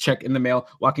getting this check in the mail,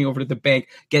 walking over to the bank,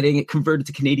 getting it converted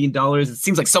to Canadian dollars. It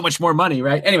seems like so much more money,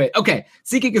 right? Anyway, okay,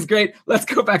 SeatGeek is great. Let's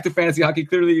go back to fantasy hockey.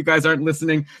 Clearly, you guys aren't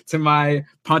listening to my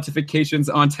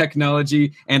pontifications on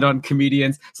technology and on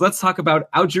comedians. So let's talk about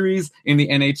injuries in the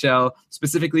NHL,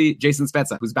 specifically Jason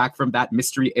Spezza, who's back from that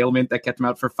mystery ailment that kept him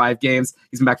out for 5 games.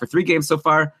 He's been back for 3 games so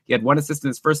far. He had 1 assist in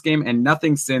his first game and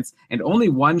nothing since, and only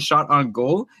 1 shot on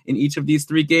goal in each of these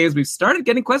 3 games. We've started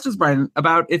getting questions, Brian,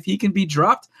 about if he can be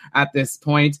dropped at this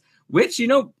point, which, you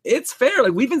know, it's fair.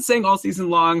 Like we've been saying all season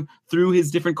long through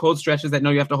his different cold stretches that no,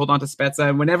 you have to hold on to Spezza.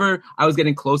 And whenever I was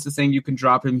getting close to saying you can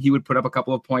drop him, he would put up a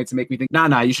couple of points and make me think,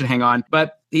 nah, you should hang on.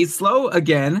 But he's slow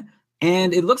again.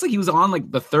 And it looks like he was on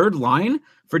like the 3rd line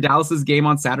for Dallas's game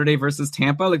on Saturday versus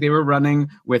Tampa. Like they were running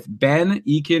with Ben,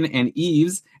 Eakin, and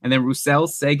Eves, and then Roussel,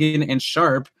 Seguin, and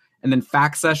Sharp, and then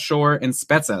Faksa, Shore, and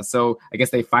Spezza. So I guess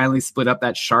they finally split up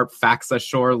that Sharp, Faksa,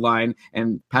 Shore line,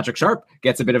 and Patrick Sharp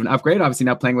gets a bit of an upgrade, obviously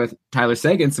now playing with Tyler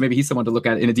Seguin, so maybe he's someone to look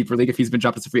at in a deeper league if he's been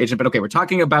dropped as a free agent. But okay, we're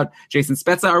talking about Jason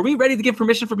Spezza. Are we ready to give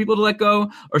permission for people to let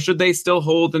go, or should they still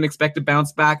hold and expect to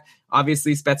bounce back?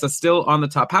 Obviously, Spezza still on the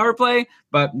top power play,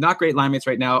 but not great line mates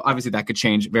right now. Obviously, that could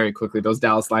change very quickly. Those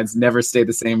Dallas lines never stay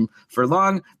the same for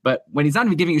long. But when he's not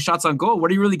even giving you shots on goal, what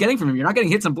are you really getting from him? You're not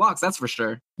getting hits and blocks, that's for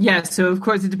sure. Yeah, so of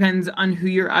course it depends on who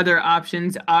your other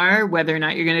options are, whether or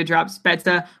not you're going to drop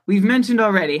Spezza. We've mentioned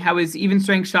already how his even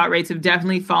strength shot rates have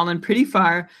definitely fallen pretty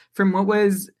far from what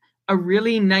was a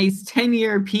really nice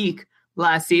 10-year peak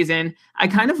last season. I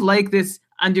kind of like this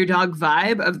underdog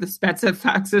vibe of the Spezza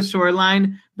Faksa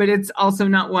shoreline, but it's also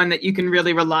not one that you can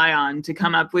really rely on to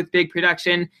come up with big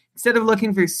production. Instead of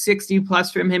looking for 60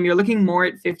 plus from him, you're looking more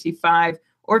at 55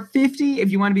 or 50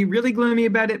 if you want to be really gloomy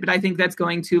about it, but I think that's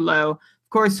going too low. Of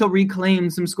course, he'll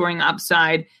reclaim some scoring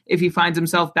upside if he finds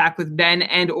himself back with Ben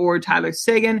and or Tyler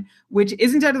Seguin, which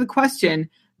isn't out of the question,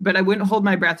 but I wouldn't hold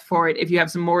my breath for it if you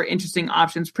have some more interesting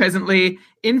options presently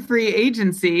in free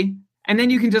agency. And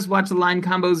then you can just watch the line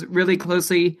combos really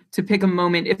closely to pick a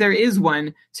moment, if there is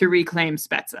one, to reclaim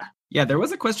Spezza. Yeah, there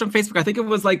was a question on Facebook. I think it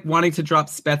was like wanting to drop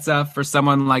Spezza for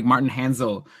someone like Martin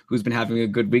Hansel, who's been having a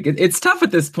good week. It's tough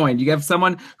at this point. You have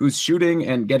someone who's shooting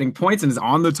and getting points and is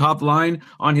on the top line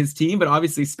on his team, but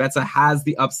obviously Spezza has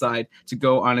the upside to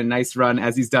go on a nice run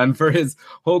as he's done for his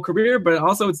whole career, but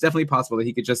also it's definitely possible that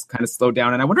he could just kind of slow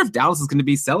down. And I wonder if Dallas is going to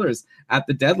be sellers at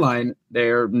the deadline.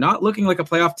 They're not looking like a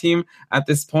playoff team at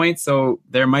this point, so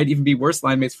there might even be worse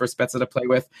line mates for Spezza to play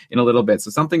with in a little bit. So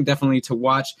something definitely to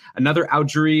watch. Another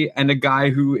Algerie and a guy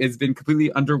who has been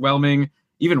completely underwhelming,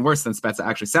 even worse than Spezza,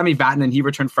 actually. Sami Vatanen, he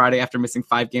returned Friday after missing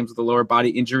 5 games with a lower body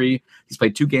injury. He's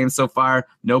played 2 games so far,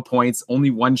 no points,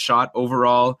 only 1 shot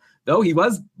overall. Though he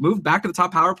was moved back to the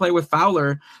top power play with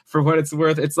Fowler for what it's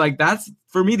worth. It's like, that's,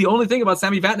 for me, the only thing about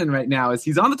Sami Vatanen right now is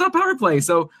he's on the top power play.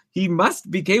 So he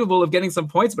must be capable of getting some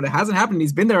points, but it hasn't happened.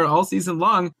 He's been there all season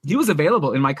long. He was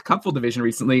available in my Cupful division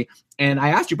recently. And I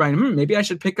asked you, Brian, maybe I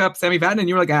should pick up Sami Vatanen. And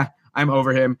you were like, I'm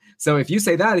over him. So if you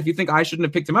say that, if you think I shouldn't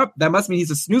have picked him up, that must mean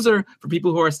he's a snoozer for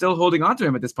people who are still holding on to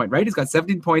him at this point, right? He's got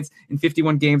 17 points in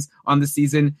 51 games on the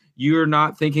season. You're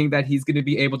not thinking that he's going to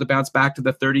be able to bounce back to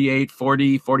the 38,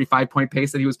 40, 45-point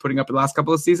pace that he was putting up the last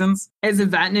couple of seasons? As a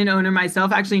Vatanen owner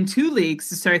myself, actually in 2 leagues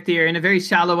to start the year, in a very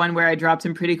shallow one where I dropped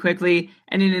him pretty quickly,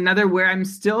 and in another where I'm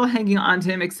still hanging on to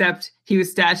him, except he was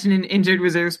stashed in an injured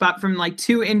reserve spot from like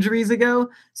 2 injuries ago,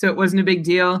 so it wasn't a big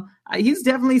deal. He's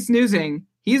definitely snoozing.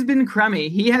 He's been crummy.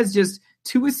 He has just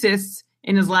 2 assists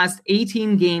in his last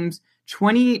 18 games,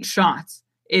 28 shots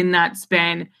in that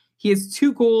span. He has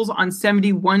 2 goals on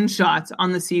 71 shots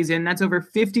on the season. That's over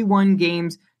 51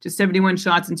 games, just 71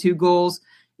 shots and 2 goals.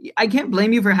 I can't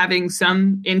blame you for having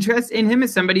some interest in him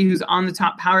as somebody who's on the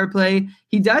top power play.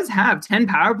 He does have 10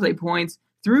 power play points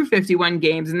through 51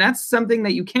 games, and that's something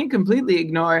that you can't completely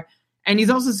ignore. And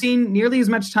he's also seen nearly as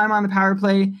much time on the power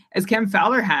play as Cam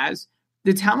Fowler has.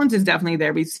 The talent is definitely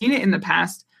there. We've seen it in the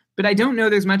past, but I don't know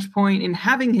there's much point in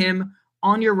having him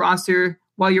on your roster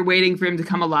while you're waiting for him to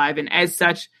come alive. And as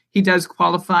such, he does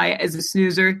qualify as a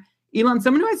snoozer. Elon,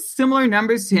 someone who has similar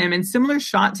numbers to him and similar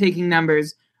shot-taking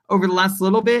numbers over the last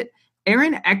little bit,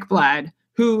 Aaron Ekblad,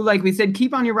 who, like we said,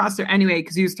 keep on your roster anyway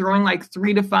because he was throwing like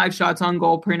 3 to 5 shots on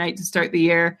goal per night to start the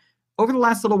year. Over the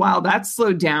last little while, that's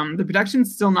slowed down. The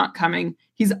production's still not coming.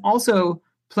 He's also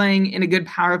playing in a good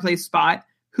power play spot.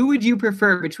 Who would you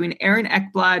prefer between Aaron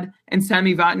Ekblad and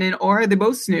Sami Vatanen, or are they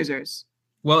both snoozers?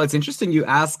 Well, it's interesting you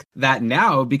ask that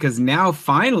now because now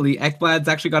finally Ekblad's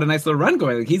actually got a nice little run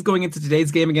going. Like, he's going into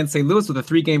today's game against St. Louis with a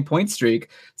 3-game point streak.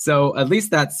 So at least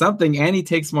that's something, and he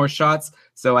takes more shots.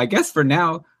 So I guess for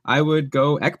now, I would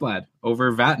go Ekblad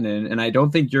over Vatanen, and I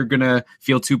don't think you're going to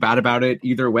feel too bad about it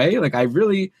either way. Like, I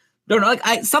really don't know.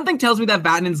 Like, something tells me that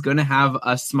Vatanen's going to have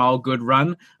a small good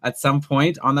run at some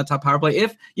point on that top power play.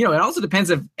 If, it also depends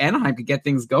if Anaheim could get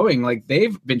things going. Like,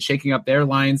 they've been shaking up their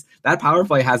lines. That power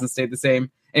play hasn't stayed the same.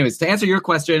 Anyways, to answer your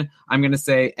question, I'm going to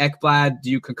say Ekblad.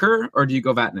 Do you concur or do you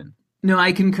go Vatanen? No,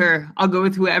 I concur. I'll go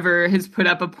with whoever has put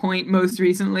up a point most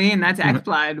recently, and that's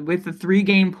Ekblad with a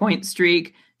 3-game point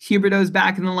streak. Huberdeau's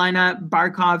back in the lineup.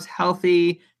 Barkov's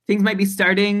healthy. Things might be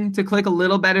starting to click a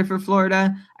little better for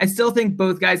Florida. I still think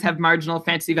both guys have marginal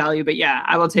fantasy value, but yeah,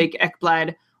 I will take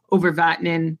Ekblad over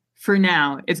Vatanen for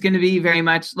now. It's going to be very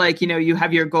much like, you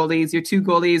have your goalies, your 2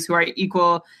 goalies who are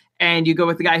equal, and you go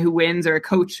with the guy who wins, or a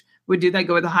coach would do that,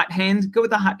 go with a hot hand. Go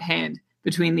with a hot hand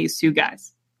between these 2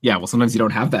 guys. Yeah, well, sometimes you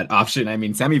don't have that option. I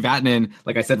mean, Sami Vatanen,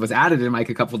 like I said, was added in a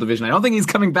couple division. I don't think he's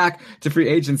coming back to free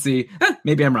agency.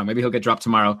 Maybe I'm wrong. Maybe he'll get dropped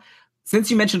tomorrow.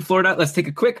 Since you mentioned Florida, let's take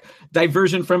a quick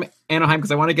diversion from Anaheim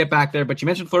because I want to get back there. But you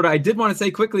mentioned Florida. I did want to say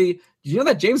quickly, did you know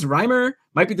that James Reimer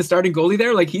might be the starting goalie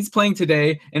there? Like, he's playing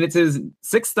today, and it's his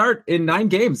 6th start in 9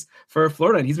 games for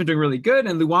Florida, and he's been doing really good.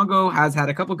 And Luongo has had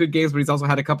a couple good games, but he's also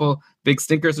had a couple big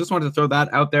stinkers. Just wanted to throw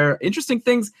that out there. Interesting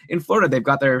things in Florida. They've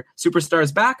got their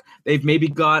superstars back. They've maybe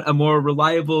got a more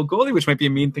reliable goalie, which might be a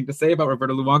mean thing to say about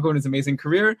Roberto Luongo and his amazing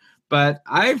career. But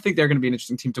I think they're going to be an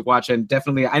interesting team to watch. And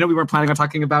definitely, I know we weren't planning on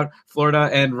talking about Florida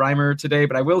and Reimer today,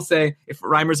 but I will say if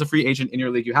Reimer's a free agent in your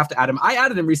league, you have to add him. I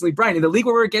added him recently. Brian, in the league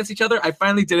where we're against each other, I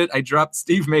finally did it. I dropped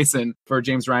Steve Mason for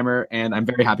James Reimer, and I'm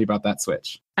very happy about that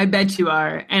switch. I bet you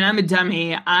are. And I'm a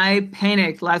dummy. I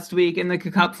panicked last week in the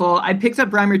Cupful. I picked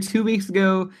up Reimer 2 weeks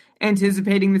ago,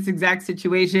 anticipating this exact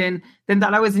situation, then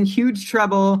thought I was in huge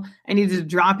trouble. I needed to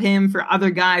drop him for other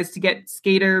guys to get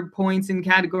skater points in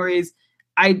categories.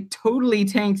 I totally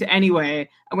tanked anyway.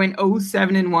 I went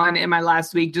 0-7-1 in my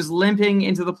last week, just limping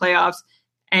into the playoffs.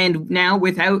 And now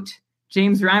without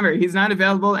James Reimer, he's not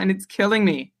available, and it's killing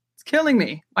me. It's killing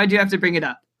me. Why'd you have to bring it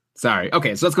up? Sorry.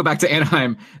 Okay, so let's go back to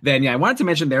Anaheim then. Yeah, I wanted to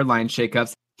mention their line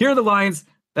shakeups. Here are the lines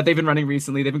that they've been running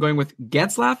recently. They've been going with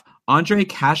Getzlaf, Andre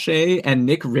Cachet, and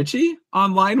Nick Ritchie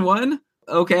on line 1.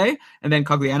 Okay. And then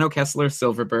Cogliano, Kessler,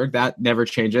 Silverberg. That never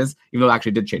changes, even though it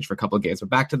actually did change for a couple of games. But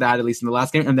back to that, at least in the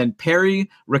last game. And then Perry,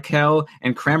 Raquel,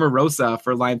 and Kramer Rosa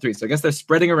for line 3. So I guess they're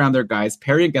spreading around their guys.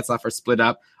 Perry and Getzlaf are split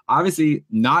up. Obviously,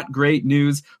 not great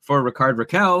news for Ricard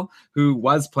Raquel, who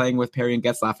was playing with Perry and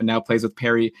Getzlaf and now plays with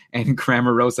Perry and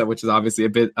Kramer Rosa, which is obviously a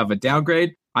bit of a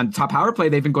downgrade. On the top power play,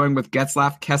 they've been going with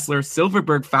Getzlaf, Kessler,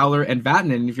 Silverberg, Fowler, and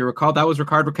Vatanen. And if you recall, that was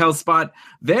Ricard Raquel's spot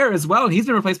there as well. And he's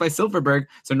been replaced by Silverberg.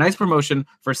 So nice promotion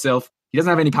for Silf. He doesn't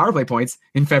have any power play points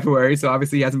in February, so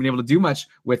obviously he hasn't been able to do much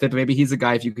with it. But maybe he's a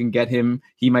guy, if you can get him,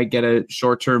 he might get a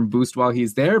short-term boost while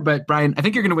he's there. But Brian, I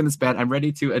think you're going to win this bet. I'm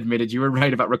ready to admit it. You were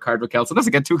right about Ricard Raquel. So let's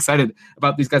not get too excited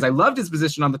about these guys. I loved his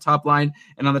position on the top line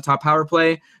and on the top power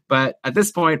play. But at this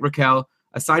point, Raquel,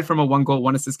 aside from a 1-goal,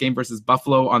 1-assist game versus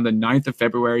Buffalo on the 9th of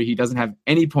February, he doesn't have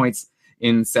any points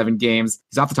in 7 games.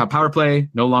 He's off the top power play,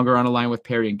 no longer on a line with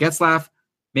Perry and Getzlaf.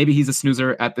 Maybe he's a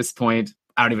snoozer at this point.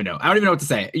 I don't even know. I don't even know what to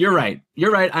say. You're right.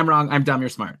 You're right. I'm wrong. I'm dumb. You're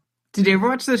smart. Did you ever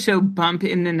watch the show Bump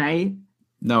in the Night?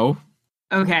 No.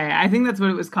 Okay, I think that's what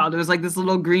it was called. It was like this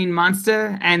little green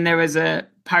monster, and there was a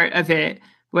part of it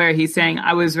where he's saying,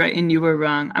 I was right and you were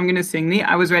wrong. I'm going to sing the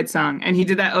I was right song. And he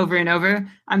did that over and over.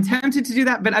 I'm tempted to do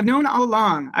that, but I've known all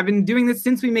along. I've been doing this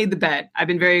since we made the bet. I've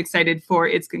been very excited for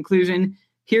its conclusion.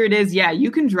 Here it is. Yeah,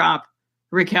 you can drop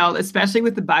Rakell, especially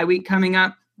with the bye week coming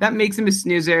up. That makes him a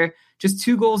snoozer. Just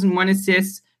 2 goals and 1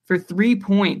 assist for 3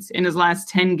 points in his last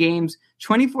 10 games.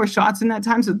 24 shots in that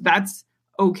time, so that's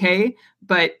okay.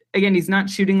 But again, he's not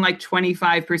shooting like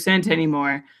 25%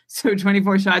 anymore. So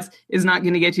 24 shots is not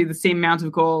going to get you the same amount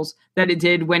of goals that it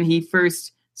did when he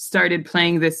first started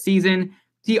playing this season.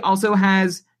 He also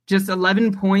has just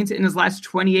 11 points in his last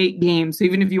 28 games. So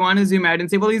even if you want to zoom out and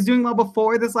say, well, he's doing well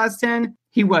before this last 10,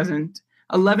 he wasn't.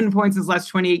 11 points in his last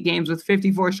 28 games with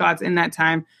 54 shots in that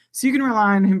time. So you can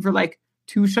rely on him for like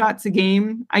 2 shots a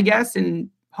game, I guess, and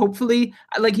hopefully,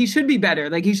 like, he should be better.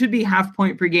 Like, he should be half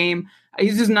point per game.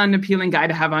 He's just not an appealing guy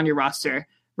to have on your roster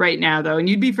right now, though. And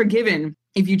you'd be forgiven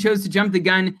if you chose to jump the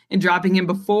gun and dropping him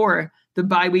before the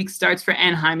bye week starts for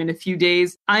Anaheim in a few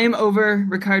days. I am over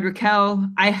Rickard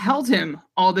Rakell. I held him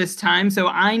all this time, so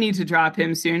I need to drop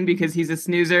him soon because he's a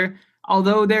snoozer.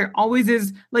 Although there always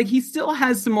is, like, he still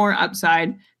has some more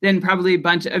upside than probably a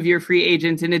bunch of your free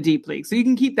agents in a deep league. So you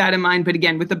can keep that in mind. But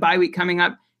again, with the bye week coming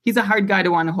up, he's a hard guy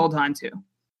to want to hold on to.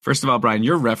 First of all, Brian,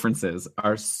 your references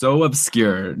are so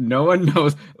obscure. No one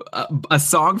knows a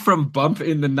song from Bump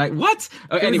in the Night. What?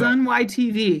 It was on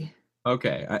YTV.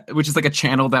 Okay, which is like a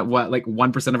channel that like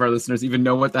 1% of our listeners even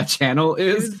know what that channel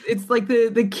is. It's like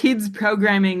the kids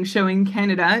programming show in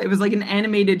Canada. It was like an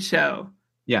animated show.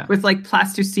 Yeah. With like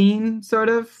plasticine sort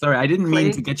of. Sorry, I didn't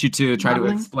mean to get you to try to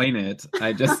explain it.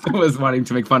 I just was wanting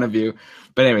to make fun of you.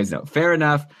 But anyways, no, fair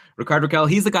enough. Rickard Rakell,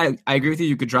 he's the guy, I agree with you,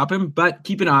 you could drop him, but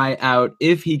keep an eye out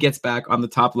if he gets back on the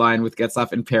top line with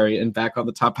Getzlaf and Perry and back on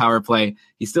the top power play.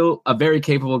 He's still a very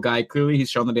capable guy. Clearly,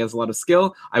 he's shown that he has a lot of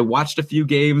skill. I watched a few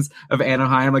games of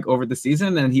Anaheim like over the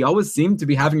season, and he always seemed to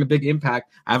be having a big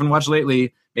impact. I haven't watched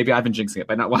lately. Maybe I've been jinxing it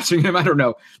by not watching him. I don't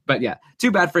know. But yeah,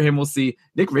 too bad for him. We'll see.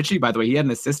 Nick Ritchie, by the way, he had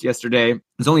an assist yesterday. It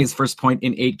was only his first point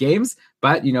in 8 games.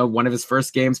 But, you know, one of his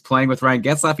first games playing with Ryan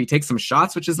Getzlaf, he takes some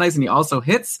shots, which is nice. And he also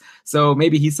hits. So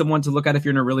maybe he's someone to look at if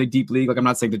you're in a really deep league. Like, I'm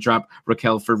not saying to drop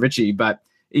Rakell for Ritchie, but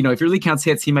you know, if your league counts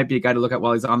hits, he might be a guy to look at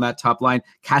while he's on that top line.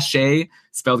 Kase,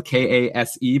 spelled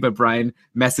Kase, but Brian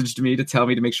messaged me to tell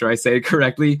me to make sure I say it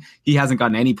correctly. He hasn't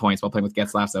gotten any points while playing with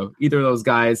Getzlaf, so either of those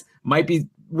guys might be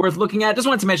worth looking at. Just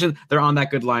wanted to mention they're on that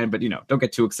good line, but, you know, don't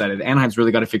get too excited. Anaheim's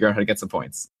really got to figure out how to get some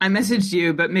points. I messaged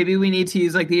you, but maybe we need to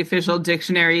use like the official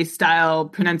dictionary style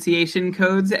pronunciation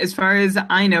codes. As far as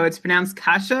I know, it's pronounced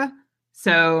Kasha.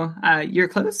 So you're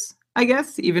close, I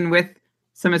guess, even with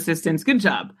some assistance. Good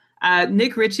job.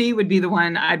 Nick Ritchie would be the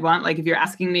one I'd want. Like, if you're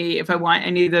asking me if I want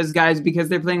any of those guys because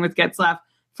they're playing with Getzlaf,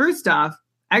 first off,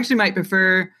 I actually might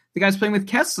prefer the guys playing with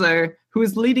Kessler, who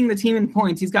is leading the team in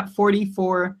points. He's got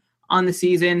 44 on the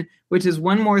season, which is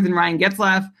 1 more than Ryan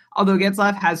Getzlaf, although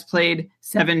Getzlaf has played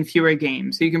 7 fewer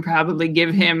games. So you can probably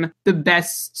give him the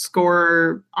best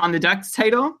scorer on the Ducks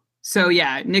title. So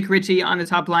yeah, Nick Ritchie on the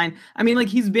top line. I mean, like,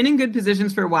 he's been in good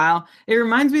positions for a while. It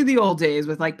reminds me of the old days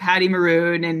with like Patty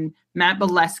Maroon and Matt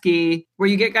Bolesky, where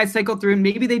you get guys cycle through and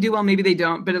maybe they do well, maybe they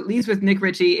don't. But at least with Nick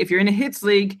Ritchie, if you're in a hits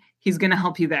league, he's going to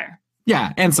help you there.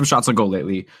 Yeah, and some shots on goal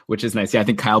lately, which is nice. Yeah, I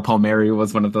think Kyle Palmieri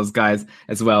was one of those guys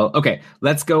as well. Okay,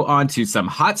 let's go on to some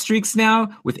hot streaks now.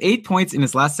 With 8 points in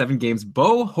his last 7 games,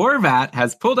 Bo Horvat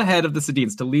has pulled ahead of the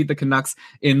Sedins to lead the Canucks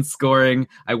in scoring.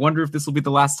 I wonder if this will be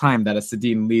the last time that a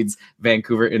Sedin leads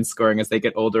Vancouver in scoring as they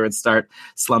get older and start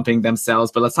slumping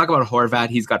themselves. But let's talk about Horvat.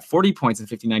 He's got 40 points in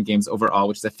 59 games overall,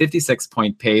 which is a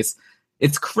 56-point pace.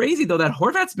 It's crazy, though, that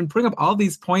Horvat's been putting up all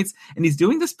these points, and he's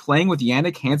doing this playing with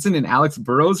Yannick Hansen and Alex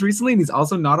Burrows recently, and he's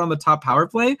also not on the top power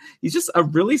play. He's just a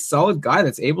really solid guy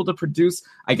that's able to produce,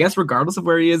 I guess, regardless of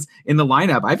where he is in the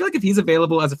lineup. I feel like if he's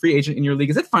available as a free agent in your league,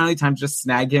 is it finally time to just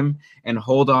snag him and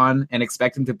hold on and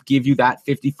expect him to give you that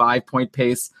 55-point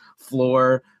pace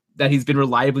floor that he's been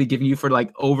reliably giving you for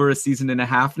like over a season and a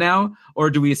half now? Or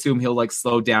do we assume he'll like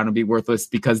slow down and be worthless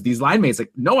because these line mates, like,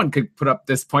 no one could put up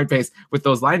this point pace with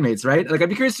those line mates, right? Like, I'd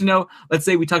be curious to know, let's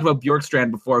say we talked about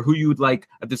Bjorkstrand before, who you would like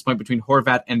at this point between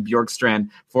Horvat and Bjorkstrand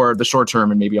for the short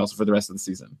term and maybe also for the rest of the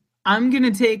season. I'm going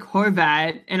to take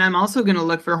Horvat, and I'm also going to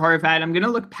look for Horvat. I'm going to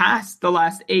look past the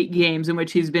last 8 games in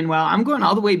which he's been well. I'm going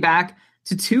all the way back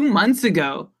to 2 months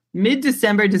ago.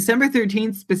 Mid-December, December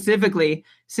 13th specifically.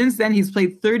 Since then, he's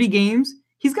played 30 games.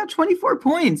 He's got 24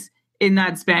 points in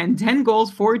that span, 10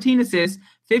 goals, 14 assists,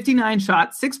 59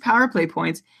 shots, 6 power play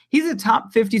points. He's a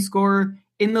top 50 scorer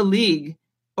in the league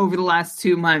over the last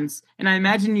 2 months. And I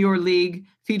imagine your league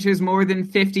features more than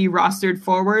 50 rostered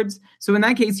forwards. So in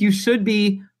that case, you should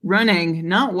be running,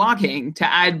 not walking, to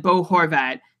add Bo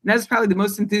Horvat. And that's probably the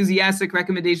most enthusiastic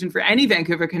recommendation for any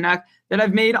Vancouver Canuck that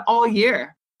I've made all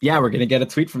year. Yeah, we're going to get a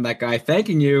tweet from that guy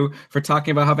thanking you for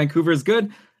talking about how Vancouver is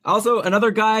good. Also,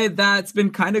 another guy that's been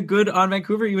kind of good on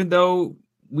Vancouver, even though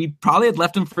we probably had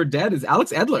left him for dead, is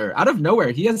Alex Edler. Out of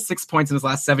nowhere, he has 6 points in his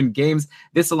last 7 games.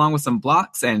 This, along with some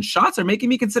blocks and shots, are making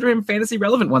me consider him fantasy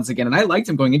relevant once again. And I liked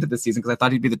him going into this season because I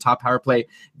thought he'd be the top power play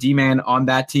D-man on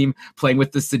that team, playing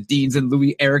with the Sedins and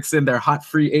Louis Eriksson, their hot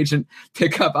free agent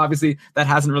pickup. Obviously, that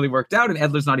hasn't really worked out, and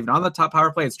Edler's not even on the top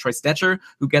power play. It's Troy Stecher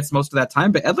who gets most of that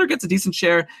time, but Edler gets a decent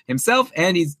share himself,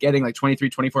 and he's getting like 23,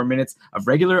 24 minutes of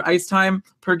regular ice time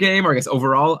per game, or I guess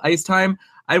overall ice time.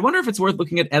 I wonder if it's worth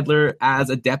looking at Edler as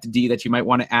a depth D that you might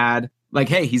want to add. Like,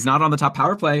 hey, he's not on the top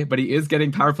power play, but he is getting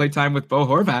power play time with Bo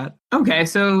Horvat. Okay,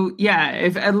 so yeah,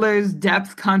 if Edler's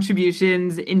depth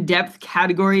contributions in depth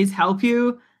categories help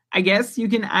you, I guess you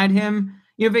can add him.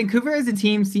 You know, Vancouver as a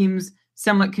team seems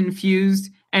somewhat confused,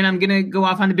 and I'm going to go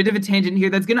off on a bit of a tangent here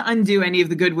that's going to undo any of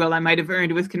the goodwill I might have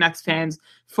earned with Canucks fans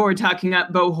for talking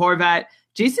up Bo Horvat.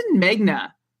 Jason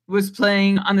Megna was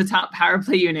playing on the top power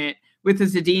play unit with the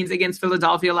Sedins against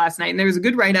Philadelphia last night. And there was a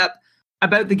good write-up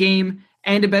about the game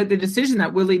and about the decision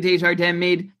that Willie Desjardins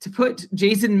made to put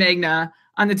Jason Megna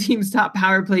on the team's top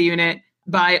power play unit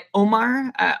by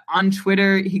Omar. On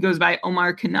Twitter, he goes by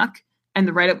Omar Canuck, and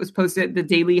the write-up was posted at the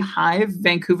Daily Hive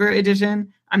Vancouver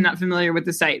edition. I'm not familiar with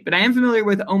the site, but I am familiar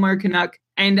with Omar Canuck.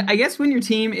 And I guess when your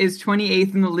team is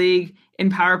 28th in the league in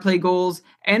power play goals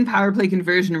and power play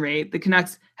conversion rate, the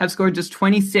Canucks have scored just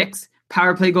 26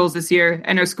 power play goals this year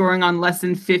and are scoring on less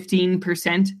than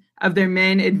 15% of their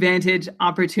man advantage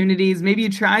opportunities. Maybe you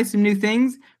try some new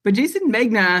things, but Jason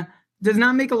Megna does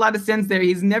not make a lot of sense there.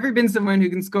 He's never been someone who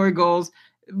can score goals.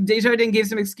 Desjardins gave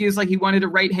some excuse like he wanted a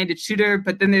right-handed shooter,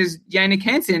 but then there's Jannik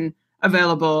Hansen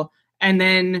available. And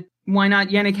then why not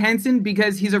Jannik Hansen?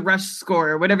 Because he's a rush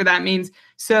scorer, whatever that means.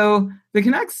 So the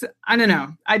Canucks, I don't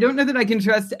know. I don't know that I can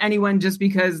trust anyone just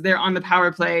because they're on the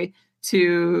power play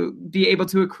to be able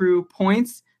to accrue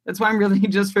points. That's why I'm really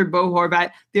just for Bo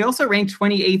Horvat. They also rank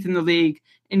 28th in the league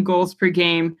in goals per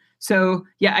game. So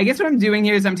yeah, I guess what I'm doing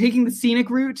here is I'm taking the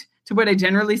scenic route to what I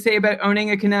generally say about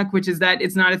owning a Canuck, which is that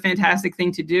it's not a fantastic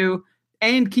thing to do.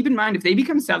 And keep in mind, if they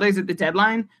become sellers at the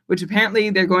deadline, which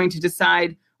apparently they're going to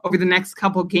decide over the next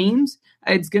couple games,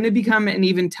 it's going to become an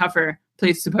even tougher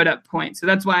place to put up points. So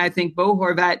that's why I think Bo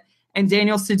Horvat and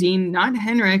Daniel Sedin, not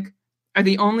Henrik, are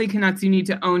the only Canucks you need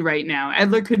to own right now.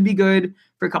 Edler could be good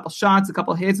for a couple shots, a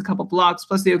couple hits, a couple blocks,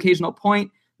 plus the occasional point.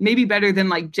 Maybe better than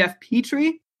like Jeff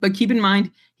Petrie. But keep in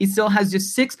mind, he still has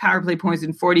just 6 power play points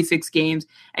in 46 games,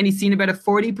 and he's seen about a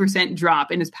 40%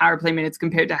 drop in his power play minutes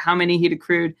compared to how many he'd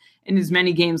accrued in as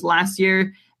many games last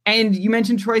year. And you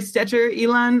mentioned Troy Stecher,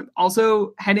 Elon,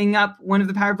 also heading up one of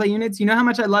the power play units. You know how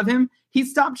much I love him? He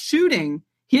stopped shooting.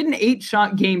 He had an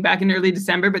 8-shot game back in early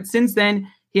December, but since then,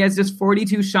 he has just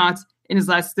 42 shots in his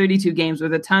last 32 games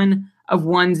with a ton of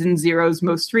 1s and 0s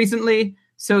most recently.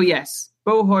 So yes,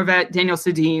 Bo Horvat, Daniel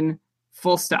Sedin,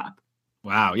 full stop.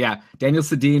 Wow, yeah. Daniel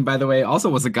Sedin, by the way, also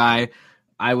was a guy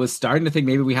I was starting to think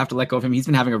maybe we have to let go of him. He's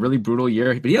been having a really brutal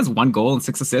year, but he has 1 goal and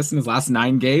 6 assists in his last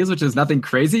 9 games, which is nothing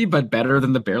crazy, but better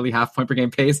than the barely half point per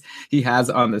game pace he has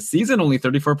on the season, only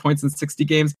 34 points in 60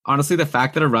 games. Honestly, the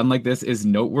fact that a run like this is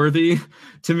noteworthy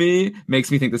to me makes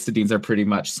me think the Sedins are pretty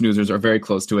much snoozers or very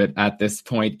close to it at this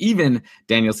point. Even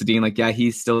Daniel Sedin, like, yeah,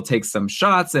 he still takes some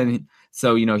shots, and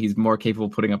so, you know, he's more capable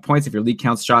of putting up points. If your league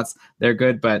counts shots, they're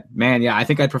good. But man, yeah, I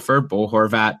think I'd prefer Bo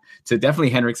Horvat to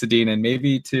definitely Henrik Sedin and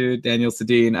maybe to Daniel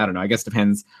Sedin. I don't know. I guess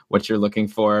depends what you're looking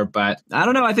for. But I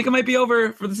don't know. I think it might be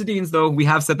over for the Sedins, though. We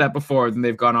have said that before. Then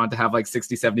they've gone on to have like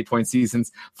 60, 70 point seasons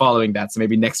following that. So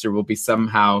maybe next year will be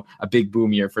somehow a big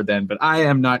boom year for them. But I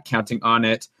am not counting on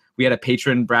it. We had a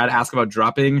patron, Brad, ask about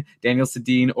dropping Daniel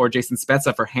Sedin or Jason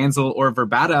Spezza for Hansel or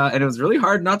Verbata, and it was really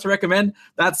hard not to recommend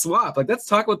that swap. Like, let's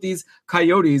talk about these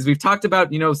Coyotes. We've talked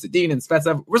about, you know, Sedin and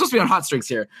Spezza. We're supposed to be on hot streaks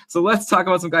here, so let's talk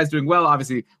about some guys doing well.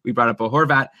 Obviously, we brought up Bo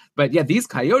Horvat, but yeah, these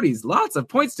Coyotes, lots of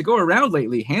points to go around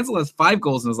lately. Hansel has 5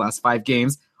 goals in his last 5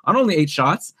 games on only 8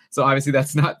 shots, so obviously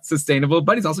that's not sustainable,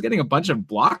 but he's also getting a bunch of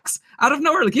blocks out of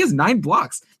nowhere. Like, he has 9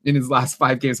 blocks in his last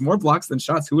 5 games, more blocks than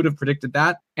shots. Who would have predicted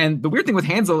that? And the weird thing with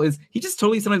Hansel is he just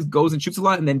totally sometimes goes and shoots a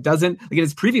lot and then doesn't. Like, in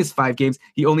his previous 5 games,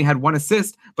 he only had 1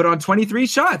 assist, but on 23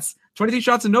 shots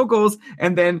and no goals,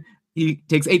 and then he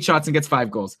takes 8 shots and gets 5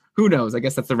 goals. Who knows? I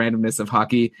guess that's the randomness of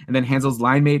hockey. And then Hansel's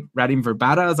line mate, Radim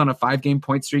Verbata, is on a 5-game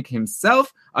point streak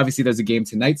himself. Obviously, there's a game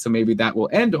tonight, so maybe that will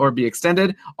end or be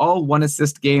extended. All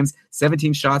 1-assist games,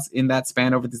 17 shots in that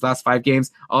span over these last 5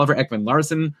 games. Oliver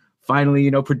Ekman-Larsson finally,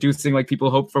 producing like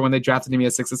people hoped for when they drafted him. He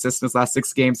has 6 assists in his last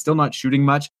 6 games, still not shooting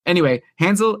much. Anyway,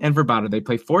 Hansel and Verbata, they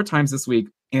play 4 times this week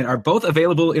and are both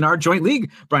available in our joint league,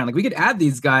 Brian. Like, we could add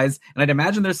these guys, and I'd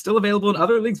imagine they're still available in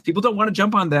other leagues. People don't want to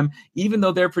jump on them, even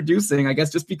though they're producing, I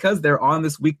guess, just because they're on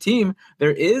this weak team.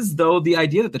 There is, though, the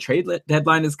idea that the trade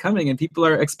deadline is coming, and people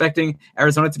are expecting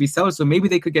Arizona to be sellers, so maybe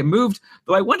they could get moved.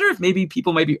 Though I wonder if maybe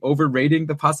people might be overrating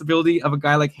the possibility of a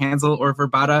guy like Hansel or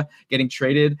Verbata getting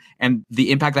traded and the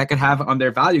impact that could have on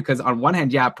their value. Because on one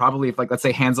hand, yeah, probably if, like, let's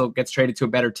say Hansel gets traded to a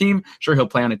better team, sure, he'll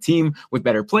play on a team with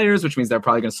better players, which means they're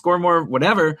probably going to score more,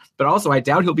 whatever. But also, I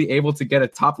doubt he'll be able to get a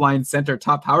top line center,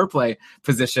 top power play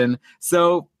position.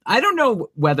 So I don't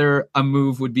know whether a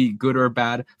move would be good or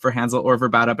bad for Hansel or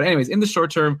Verbata. But anyways, in the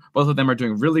short term, both of them are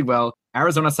doing really well.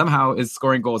 Arizona somehow is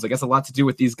scoring goals. I guess a lot to do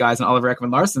with these guys and Oliver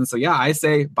Ekman-Larsson. So yeah, I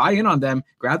say buy in on them.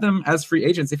 Grab them as free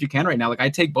agents if you can right now. Like, I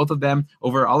take both of them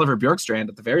over Oliver Bjorkstrand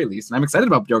at the very least. And I'm excited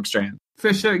about Bjorkstrand.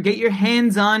 For sure. Get your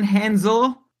hands on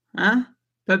Hansel. Huh?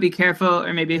 But be careful,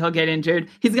 or maybe he'll get injured.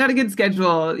 He's got a good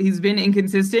schedule. He's been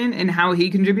inconsistent in how he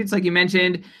contributes. Like you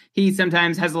mentioned, he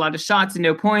sometimes has a lot of shots and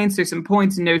no points, or some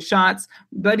points and no shots,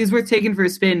 but he's worth taking for a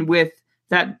spin with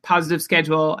that positive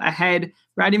schedule ahead.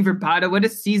 Radim Verbata, what a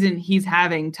season he's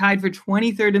having. Tied for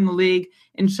 23rd in the league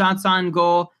in shots on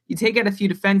goal. You take out a few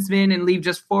defensemen and leave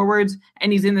just forwards,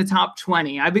 and he's in the top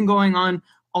 20. I've been going on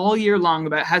all year long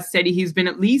about how steady he's been,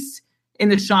 at least in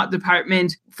the shot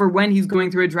department, for when he's going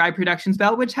through a dry production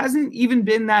spell, which hasn't even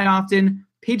been that often.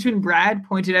 Patron Brad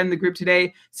pointed out in the group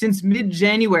today, since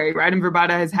mid-January, Radim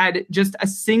Verbata has had just a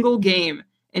single game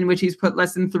in which he's put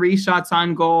less than 3 shots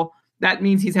on goal. That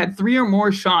means he's had 3 or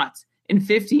more shots in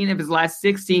 15 of his last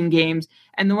 16 games.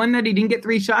 And the one that he didn't get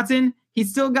 3 shots in, he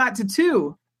still got to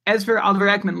 2. As for Oliver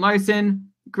Ekman-Larsson,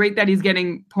 great that he's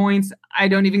getting points. I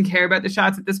don't even care about the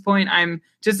shots at this point. I'm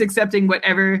just accepting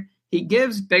whatever he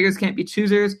gives. Beggars can't be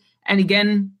choosers. And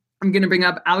again, I'm going to bring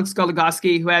up Alex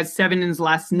Goligoski, who has 7 in his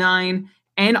last 9,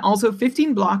 and also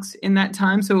 15 blocks in that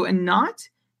time. So a not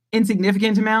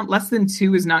insignificant amount. Less than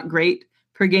 2 is not great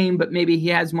per game, but maybe he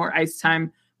has more ice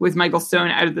time with Michael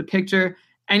Stone out of the picture.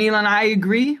 And Elon, I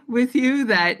agree with you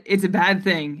that it's a bad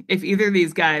thing if either of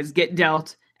these guys get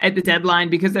dealt at the deadline,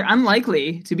 because they're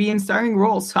unlikely to be in starring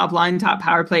roles, top line, top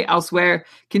power play elsewhere.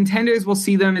 Contenders will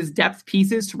see them as depth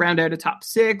pieces to round out a top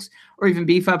 6 or even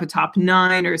beef up a top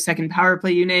 9 or a second power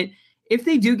play unit. If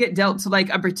they do get dealt to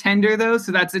like a pretender, though,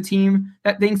 so that's a team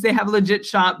that thinks they have a legit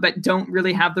shot but don't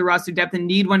really have the roster depth and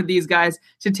need one of these guys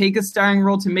to take a starring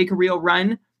role to make a real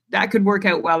run, that could work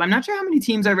out well. I'm not sure how many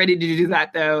teams are ready to do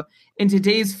that, though, in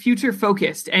today's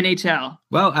future-focused NHL.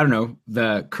 Well, I don't know.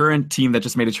 The current team that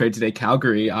just made a trade today,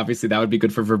 Calgary, obviously that would be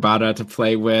good for Verbata to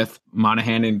play with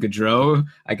Monahan and Gaudreau.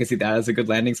 I can see that as a good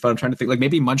landing spot. I'm trying to think, like,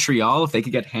 maybe Montreal, if they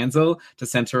could get Hansel to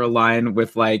center a line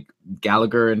with, like,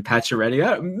 Gallagher and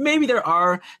Pacioretty. Maybe there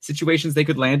are situations they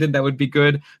could land in that would be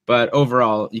good, but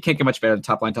overall, you can't get much better than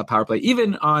top line, top power play.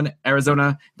 Even on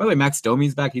Arizona, by the way, Max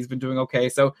Domi's back. He's been doing okay,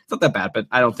 so it's not that bad, but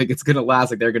I don't think it's going to last.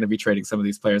 Like, they're going to be trading some of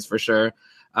these players for sure.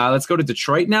 Let's go to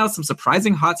Detroit now. Some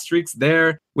surprising hot streaks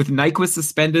there. With Nyquist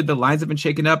suspended, the lines have been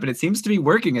shaken up, and it seems to be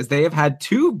working as they have had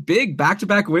 2 big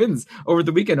back-to-back wins over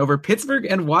the weekend over Pittsburgh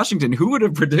and Washington. Who would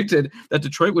have predicted that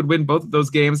Detroit would win both of those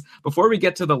games? Before we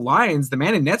get to the lines, the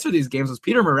man in nets for these games was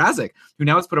Peter Mrazek, who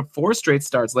now has put up 4 straight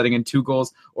starts, letting in 2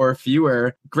 goals or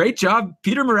fewer. Great job,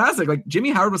 Peter Mrazek. Like, Jimmy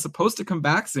Howard was supposed to come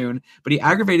back soon, but he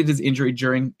aggravated his injury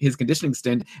during his conditioning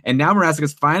stint, and now Mrazek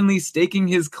is finally staking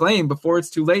his claim before it's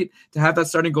too late to have that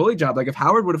starting goalie job. Like, if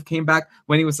Howard would have came back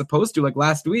when he was supposed to, like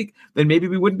last week, then maybe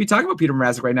we wouldn't be talking about Peter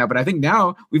Mrazek right now. But I think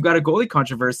now we've got a goalie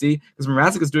controversy because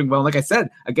Mrazek is doing well, like I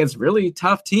said, against really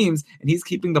tough teams, and he's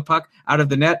keeping the puck out of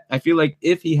the net. I feel like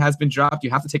if he has been dropped, you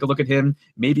have to take a look at him.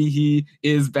 Maybe he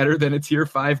is better than a tier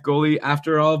 5 goalie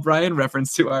after all, Brian,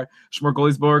 reference to our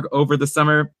Schmorgolisborg over the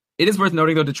summer. It is worth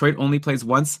noting, though, Detroit only plays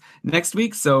once next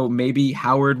week, so maybe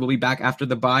Howard will be back after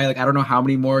the bye. Like, I don't know how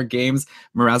many more games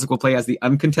Mrazek will play as the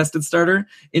uncontested starter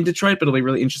in Detroit, but it'll be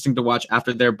really interesting to watch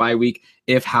after their bye week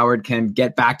if Howard can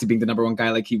get back to being the number 1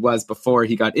 guy like he was before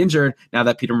he got injured, now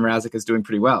that Peter Mrazek is doing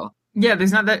pretty well. Yeah,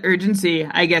 there's not that urgency,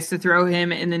 I guess, to throw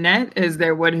him in the net as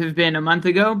there would have been a month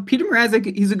ago. Peter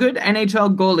Mrazek, he's a good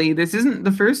NHL goalie. This isn't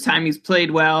the first time he's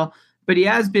played well, but he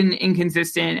has been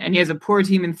inconsistent, and he has a poor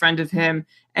team in front of him.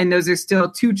 And those are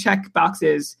still 2 check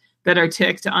boxes that are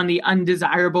ticked on the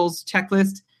undesirables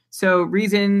checklist. So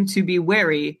reason to be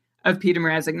wary of Peter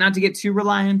Mrazek. Not to get too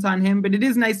reliant on him, but it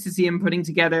is nice to see him putting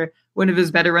together one of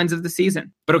his better runs of the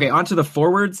season. But okay, on to the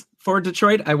forwards for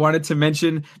Detroit. I wanted to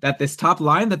mention that this top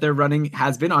line that they're running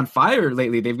has been on fire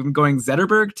lately. They've been going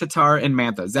Zetterberg, Tatar, and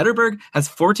Mantha. Zetterberg has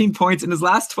 14 points in his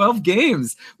last 12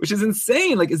 games, which is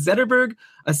insane. Like, is Zetterberg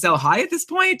a sell high at this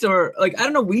point? Or, like, I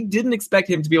don't know. We didn't expect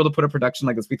him to be able to put a production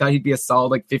like this. We thought he'd be a solid,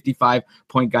 like,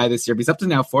 55-point guy this year. But he's up to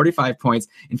now 45 points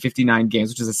in 59 games,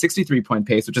 which is a 63-point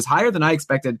pace, which is higher than I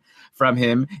expected from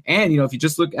him. And, you know, if you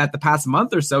just look at the past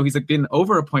month or so, he's like been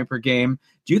over a point per game.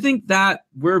 Do you think that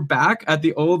we're back at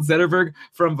the old Zetterberg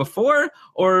from before,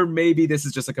 or maybe this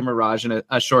is just like a mirage in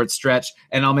a short stretch?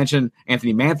 And I'll mention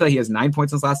Anthony Mantha. He has 9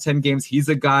 points in his last 10 games. He's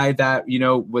a guy that, you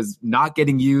know, was not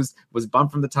getting used, was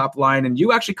bumped from the top line. And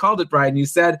you actually called it, Brian. You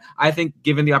said, I think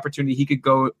given the opportunity, he could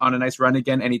go on a nice run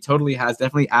again. And he totally has.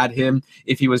 Definitely add him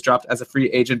if he was dropped as a free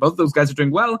agent. Both of those guys are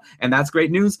doing well. And that's great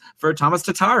news for Thomas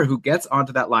Tatar, who gets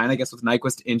onto that line, I guess, with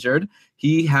Nyquist injured.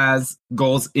 He has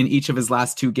goals in each of his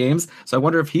last 2 games. So I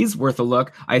wonder if he's worth a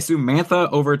look. I assume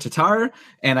Mantha over Tatar.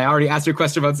 And I already asked you a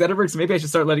question about Zetterberg, so maybe I should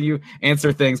start letting you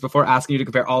answer things before asking you to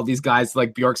compare all these guys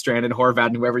like Bjorkstrand and Horvat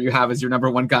and whoever you have as your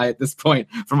number one guy at this point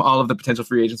from all of the potential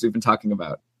free agents we've been talking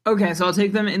about. Okay, so I'll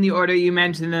take them in the order you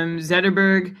mentioned them.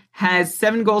 Zetterberg has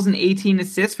 7 goals and 18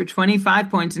 assists for 25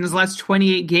 points in his last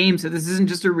 28 games, so this isn't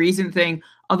just a recent thing.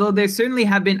 Although there certainly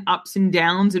have been ups and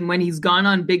downs, and when he's gone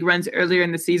on big runs earlier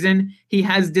in the season, he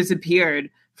has disappeared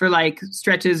for like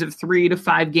stretches of 3 to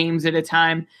 5 games at a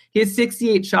time. He has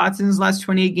 68 shots in his last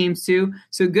 28 games too,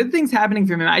 so good things happening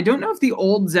for him. I don't know if the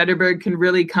old Zetterberg can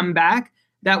really come back.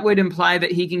 That would imply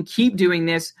that he can keep doing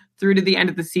this through to the end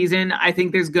of the season. I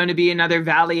think there's going to be another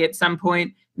valley at some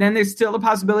point. Then there's still a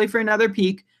possibility for another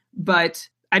peak, but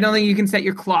I don't think you can set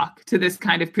your clock to this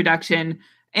kind of production.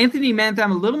 Anthony Mantha,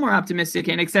 I'm a little more optimistic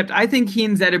in, except I think he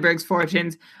and Zetterberg's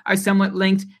fortunes are somewhat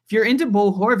linked. If you're into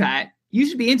Bo Horvat, you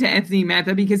should be into Anthony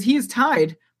Mantha because he is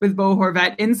tied with Bo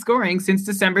Horvat in scoring since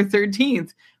December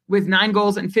 13th with 9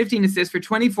 goals and 15 assists for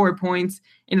 24 points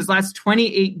in his last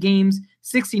 28 games,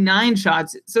 69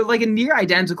 shots. So like a near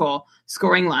identical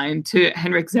scoring line to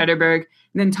Henrik Zetterberg.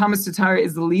 And then Thomas Tatar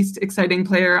is the least exciting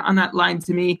player on that line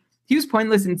to me. He was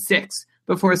pointless in 6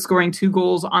 before scoring 2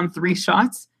 goals on 3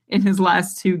 shots in his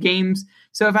last 2 games.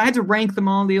 So if I had to rank them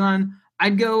all, Leland,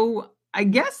 I'd go, I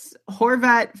guess,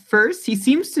 Horvat first. He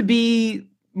seems to be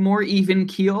more even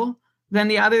keel than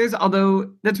the others,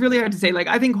 although that's really hard to say. Like,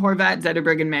 I think Horvat,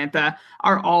 Zetterberg, and Mantha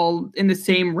are all in the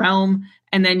same realm.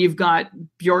 And then you've got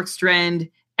Bjorkstrand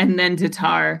and then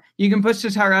Tatar. You can push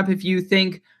Tatar up if you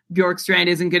think Bjorkstrand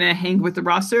isn't going to hang with the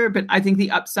roster, but I think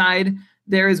the upside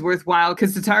there is worthwhile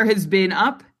because Tatar has been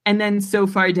up and then so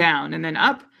far down, and then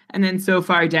up and then so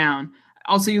far down.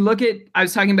 Also, you look at, I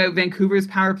was talking about Vancouver's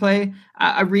power play.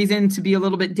 A reason to be a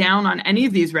little bit down on any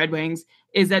of these Red Wings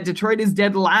is that Detroit is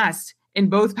dead last in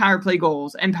both power play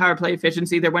goals and power play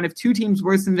efficiency. They're one of 2 teams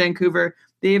worse than Vancouver.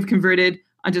 They have converted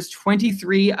on just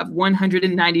 23 of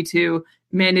 192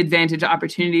 man advantage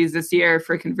opportunities this year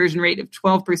for a conversion rate of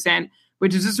 12%,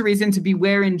 which is just a reason to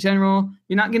beware in general.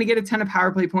 You're not going to get a ton of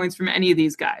power play points from any of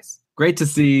these guys. Great to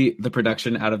see the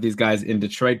production out of these guys in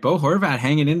Detroit. Bo Horvat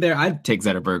hanging in there. I'd take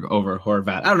Zetterberg over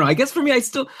Horvat. I don't know. I guess for me,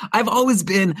 I've always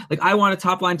been like, I want a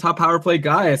top line, top power play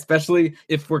guy, especially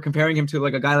if we're comparing him to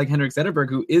like a guy like Henrik Zetterberg,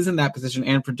 who is in that position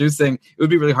and producing. It would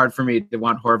be really hard for me to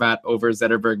want Horvat over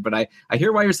Zetterberg, but I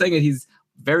hear why you're saying it. He's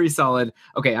very solid.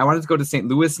 Okay, I wanted to go to St.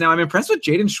 Louis now. I'm impressed with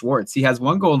Jaden Schwartz. He has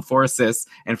 1 goal and 4 assists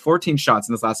and 14 shots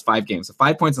in his last 5 games. So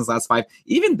 5 points in his last 5.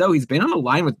 Even though he's been on a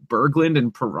line with Berglund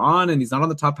and Perron and he's not on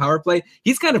the top power play,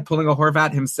 he's kind of pulling a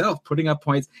Horvat himself, putting up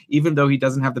points, even though he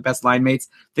doesn't have the best line mates.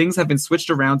 Things have been switched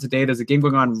around today. There's a game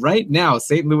going on right now,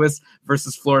 St. Louis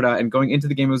versus Florida. And going into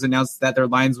the game, it was announced that their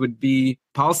lines would be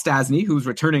Paul Stastny, who's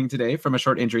returning today from a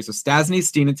short injury. So Stastny,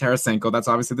 Steen, and Tarasenko. That's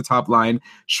obviously the top line.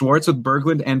 Schwartz with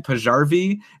Berglund and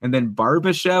Pajärvi. And then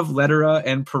Barbashev, Lederer,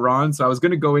 and Perron. So I was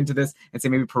going to go into this and say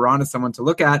maybe Perron is someone to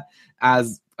look at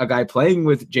as a guy playing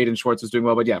with Jaden Schwartz was doing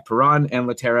well. But yeah, Perron and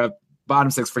Lederer,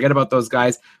 bottom 6, forget about those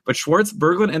guys. But Schwartz,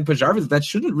 Berglund, and Pajärvi, that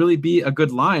shouldn't really be a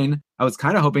good line. I was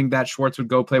kind of hoping that Schwartz would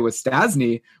go play with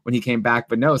Stastny when he came back.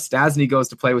 But no, Stastny goes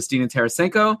to play with Steen and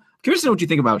Tarasenko. Curious to know what you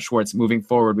think about Schwartz moving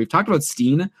forward. We've talked about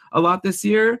Steen a lot this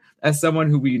year as someone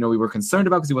who we were concerned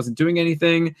about because he wasn't doing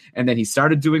anything, and then he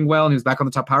started doing well and he was back on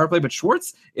the top power play. But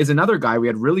Schwartz is another guy we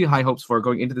had really high hopes for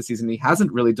going into the season. He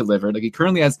hasn't really delivered. Like, he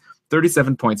currently has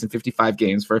 37 points in 55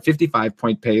 games for a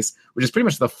 55-point pace, which is pretty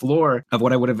much the floor of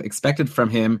what I would have expected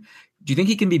from him. Do you think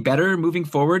he can be better moving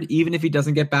forward, even if he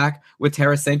doesn't get back with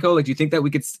Tarasenko? Like, do you think that we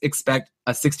could expect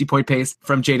a 60-point pace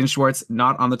from Jaden Schwartz,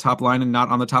 not on the top line and not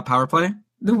on the top power play?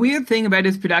 The weird thing about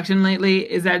his production lately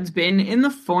is that it's been in the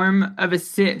form of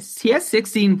assists. He has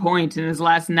 16 points in his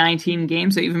last 19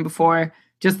 games, so even before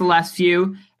just the last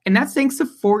few, and that's thanks to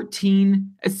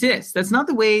 14 assists. That's not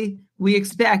the way we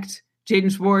expect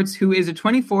Jaden Schwartz, who is a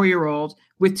 24-year-old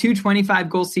with 225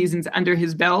 goal seasons under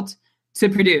his belt, to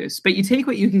produce. But you take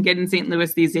what you can get in St.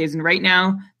 Louis these days, and right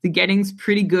now, the getting's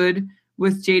pretty good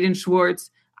with Jaden Schwartz.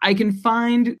 I can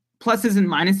find pluses and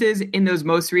minuses in those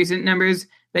most recent numbers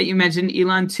that you mentioned,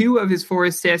 Elon. 2 of his 4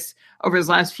 assists over his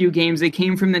last few games, they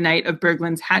came from the night of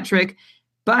Berglund's hat trick,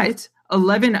 but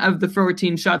 11 of the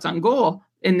 14 shots on goal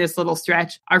in this little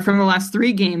stretch are from the last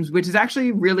 3 games, which is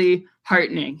actually really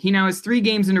heartening. He now has 3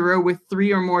 games in a row with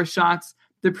 3 or more shots.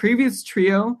 The previous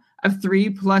trio of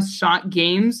 3+ shot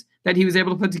games that he was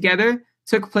able to put together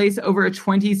took place over a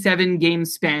 27-game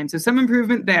span. So some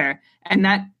improvement there. And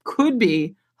that could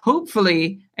be,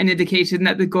 hopefully, an indication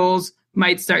that the goals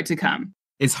might start to come.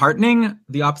 Is heartening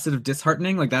the opposite of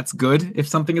disheartening? Like, that's good if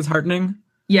something is heartening?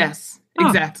 Yes,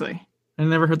 exactly. I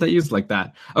never heard that used like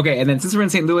that. Okay, and then since we're in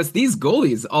St. Louis, these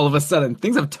goalies, all of a sudden,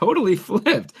 things have totally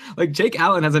flipped. Like, Jake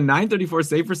Allen has a .934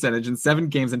 save percentage in 7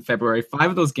 games in February. 5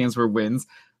 of those games were wins.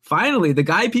 Finally, the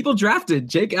guy people drafted,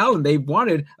 Jake Allen, they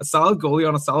wanted a solid goalie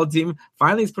on a solid team.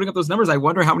 Finally, he's putting up those numbers. I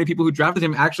wonder how many people who drafted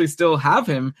him actually still have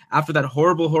him after that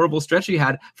horrible, horrible stretch he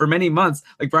had for many months.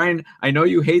 Like, Brian, I know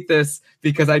you hate this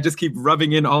because I just keep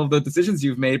rubbing in all of the decisions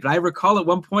you've made, but I recall at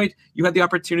one point you had the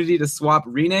opportunity to swap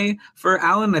Rinne for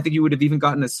Allen. I think you would have even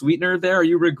gotten a sweetener there. Are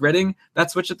you regretting that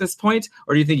switch at this point?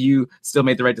 Or do you think you still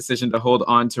made the right decision to hold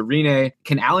on to Rinne?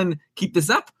 Can Allen keep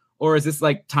this up? Or is this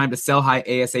like time to sell high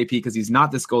ASAP because he's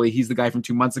not this goalie? He's the guy from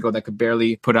 2 months ago that could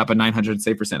barely put up a .900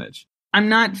 save percentage. I'm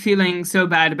not feeling so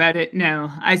bad about it,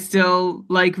 no. I still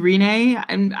like Rinne,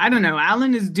 and I don't know,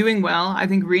 Allen is doing well. I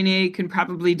think Rinne can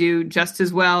probably do just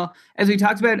as well. As we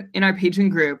talked about in our Patreon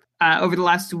group over the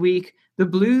last week, the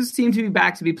Blues seem to be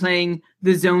back to be playing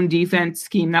the zone defense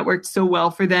scheme that worked so well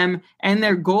for them and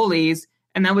their goalies.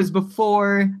 And that was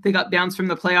before they got bounced from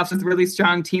the playoffs with really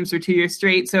strong teams for 2 years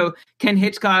straight. So Ken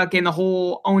Hitchcock and the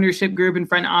whole ownership group and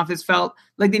front office felt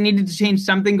like they needed to change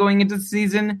something going into the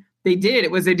season. They did.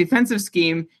 It was a defensive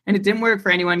scheme, and it didn't work for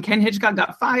anyone. Ken Hitchcock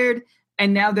got fired,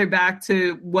 and now they're back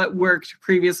to what worked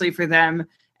previously for them,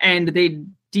 and they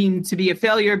deemed to be a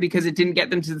failure because it didn't get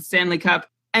them to the Stanley Cup.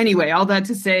 Anyway, all that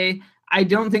to say, I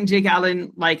don't think Jake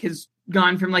Allen has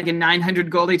gone from a 900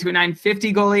 goalie to a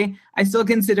 950 goalie. I still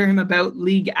consider him about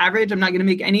league average. I'm not going to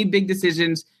make any big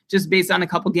decisions just based on a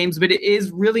couple games, but it is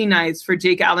really nice for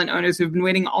Jake Allen owners who've been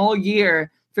waiting all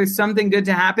year for something good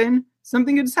to happen.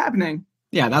 Something good is happening.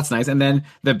 Yeah, that's nice. And then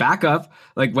the backup,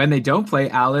 when they don't play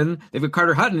Allen, they've got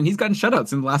Carter Hutton, and he's gotten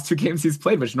shutouts in the last 2 games he's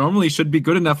played, which normally should be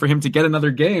good enough for him to get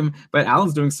another game. But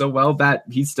Allen's doing so well that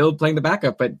he's still playing the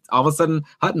backup. But all of a sudden,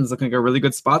 Hutton's looking like a really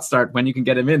good spot start when you can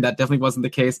get him in. That definitely wasn't the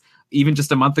case even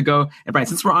just a month ago. And Brian,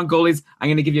 since we're on goalies, I'm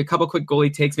going to give you a couple quick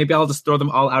goalie takes. Maybe I'll just throw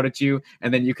them all out at you,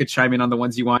 and then you could chime in on the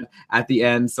ones you want at the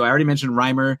end. So I already mentioned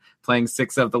Reimer playing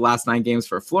 6 of the last 9 games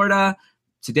for Florida.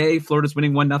 Today, Florida's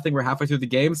winning 1-0. We're halfway through the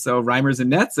game, so Reimer's in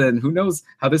nets, and who knows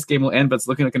how this game will end, but it's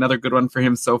looking like another good one for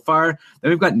him so far. Then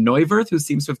we've got Neuwirth, who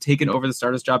seems to have taken over the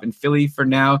starter's job in Philly for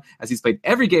now, as he's played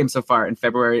every game so far in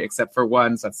February except for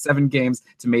 1, so that's 7 games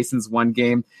to Mason's 1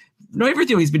 game. Neuwirth,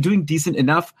 he's been doing decent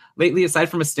enough lately, aside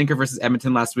from a stinker versus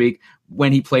Edmonton last week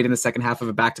when he played in the second half of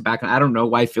a back-to-back. And I don't know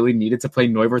why Philly needed to play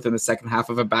Neuwirth in the second half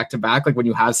of a back-to-back, when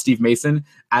you have Steve Mason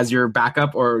as your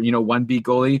backup or, 1B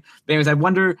goalie. But anyways, I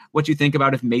wonder what you think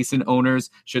about if Mason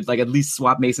owners should at least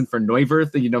swap Mason for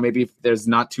Neuwirth. Maybe if there's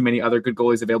not too many other good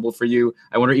goalies available for you.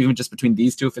 I wonder even just between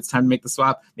these two, if it's time to make the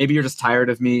swap. Maybe you're just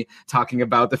tired of me talking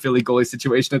about the Philly goalie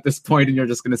situation at this point, and you're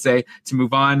just going to say to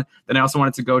move on. Then I also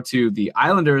wanted to go to the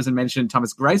Islanders and mention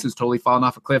Thomas Greiss, who's totally fallen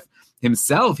off a cliff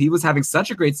himself. He was having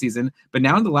such a great season, but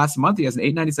now in the last month, he has an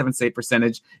 .897 save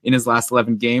percentage in his last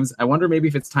 11 games. I wonder maybe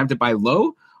if it's time to buy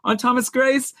low on Thomas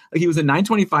Greiss. He was a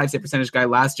 .925 save percentage guy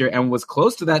last year and was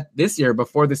close to that this year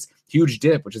before this huge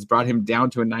dip, which has brought him down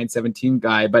to a .917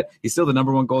 guy, but he's still the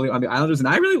number 1 goalie on the Islanders, and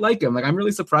I really like him. I'm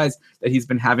really surprised that he's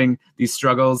been having these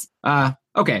struggles.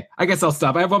 Okay, I guess I'll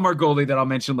stop. I have one more goalie that I'll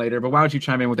mention later, but why don't you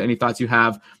chime in with any thoughts you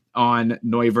have on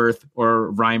Neuwirth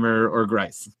or Reimer or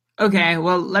Greiss? Okay,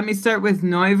 well, let me start with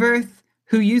Neuwirth,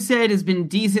 who you said has been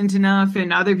decent enough,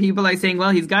 and other people are saying,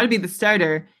 well, he's got to be the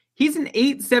starter. He's an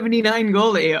 .879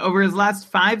 goalie over his last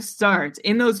 5 starts.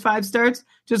 In those 5 starts,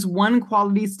 just 1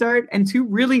 quality start and 2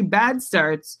 really bad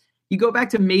starts. You go back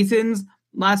to Mason's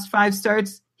last 5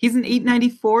 starts, He's an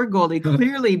 894 goalie,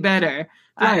 clearly better.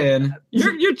 Brian,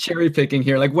 you're cherry picking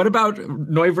here. Like, what about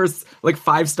Neuwirth's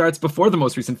 5 starts before the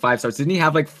most recent 5 starts? Didn't he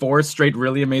have 4 straight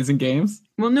really amazing games?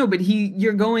 Well, no, but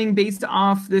you're going based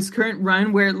off this current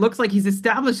run where it looks like he's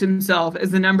established himself as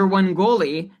the number 1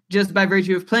 goalie just by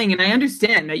virtue of playing. And I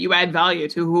understand that you add value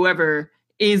to whoever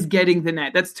is getting the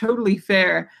net. That's totally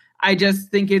fair. I just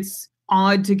think it's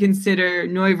odd to consider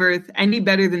Neuwirth any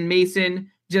better than Mason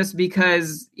just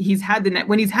because he's had the net.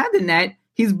 When he's had the net,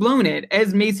 he's blown it,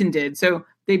 as Mason did. So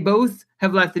they both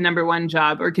have left the number 1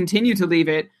 job or continue to leave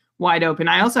it wide open.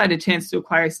 I also had a chance to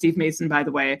acquire Steve Mason, by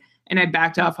the way, and I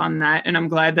backed off on that, and I'm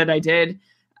glad that I did.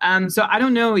 So I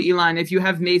don't know, Elon, if you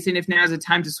have Mason, if now's the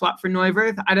time to swap for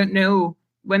Neuwirth. I don't know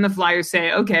when the Flyers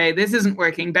say, okay, this isn't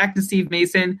working, back to Steve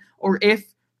Mason, or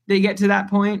if they get to that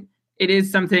point, it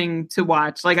is something to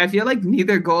watch. I feel like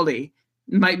neither goalie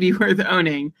might be worth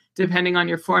owning, depending on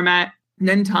your format. And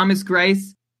then Thomas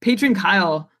Greiss, patron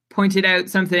Kyle pointed out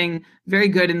something very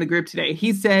good in the group today.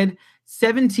 He said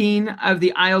 17 of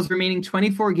the Isles' remaining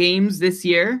 24 games this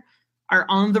year are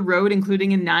on the road,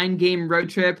 including a 9-game road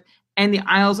trip. And the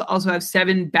Isles also have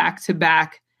 7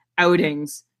 back-to-back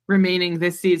outings remaining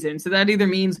this season. So that either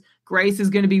means Greiss is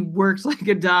going to be worked like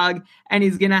a dog and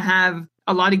he's going to have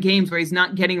a lot of games where he's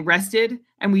not getting rested.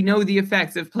 And we know the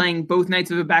effects of playing both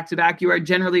nights of a back-to-back. You are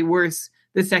generally worse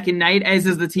the second night, as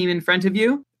is the team in front of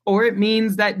you. Or it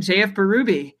means that JF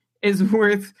Berube is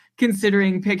worth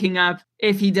considering picking up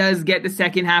if he does get the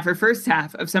second half or first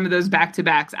half of some of those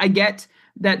back-to-backs. I get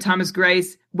that Thomas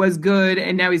Greiss was good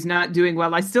and now he's not doing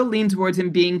well. I still lean towards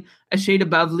him being a shade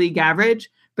above league average,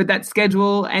 but that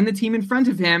schedule and the team in front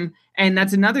of him, and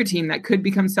that's another team that could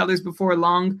become sellers before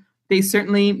long, they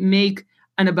certainly make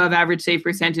an above average save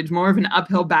percentage more of an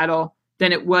uphill battle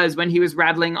than it was when he was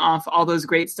rattling off all those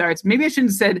great starts. Maybe I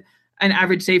shouldn't have said an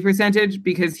average save percentage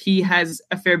because he has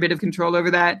a fair bit of control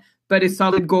over that, but a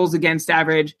solid goals against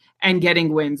average and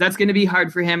getting wins. That's going to be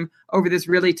hard for him over this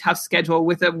really tough schedule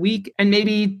with a weak and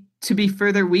maybe to be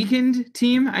further weakened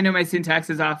team. I know my syntax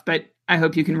is off, but I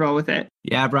hope you can roll with it.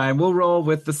 Yeah, Brian, we'll roll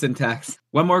with the syntax.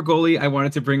 One more goalie I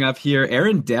wanted to bring up here.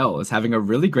 Aaron Dell is having a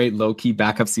really great low-key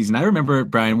backup season. I remember,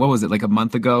 Brian, what was it, a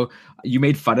month ago? You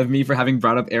made fun of me for having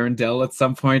brought up Aaron Dell at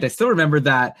some point. I still remember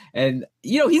that. And,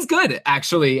 he's good,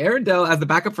 actually. Aaron Dell as the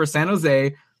backup for San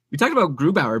Jose. We talked about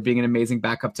Grubauer being an amazing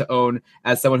backup to own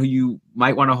as someone who you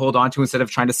might want to hold on to instead of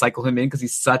trying to cycle him in because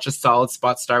he's such a solid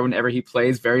spot star whenever he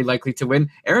plays, very likely to win.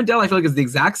 Aaron Dell, I feel like, is the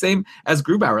exact same as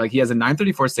Grubauer. He has a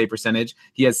 .934 save percentage.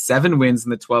 He has 7 wins in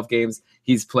the 12 games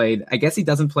he's played. I guess he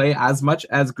doesn't play as much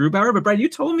as Grubauer, but Brian, you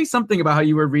told me something about how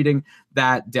you were reading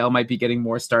that Dell might be getting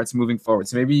more starts moving forward.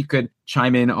 So maybe you could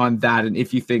chime in on that and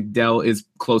if you think Dell is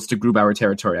close to Grubauer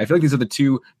territory. I feel like these are the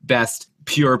 2 best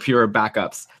pure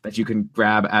backups that you can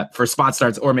grab for spot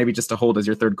starts or maybe just to hold as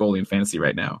your third goalie in fantasy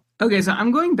right now. Okay, so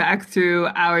I'm going back through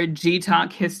our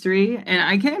G-Talk history, and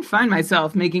I can't find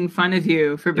myself making fun of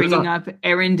you for bringing up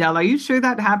Aaron Dell. Are you sure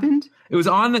that happened? It was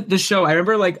on the show. I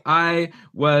remember I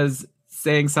was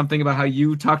saying something about how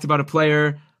you talked about a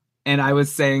player, and I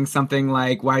was saying something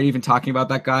like, why are you even talking about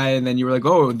that guy? And then you were like,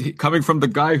 oh, coming from the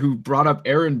guy who brought up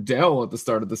Aaron Dell at the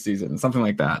start of the season, something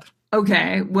like that.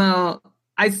 Okay, well,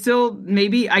 I still,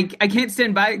 I can't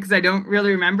stand by it because I don't really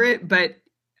remember it, but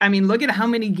I mean, look at how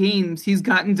many games he's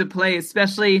gotten to play,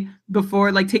 especially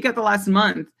before, take out the last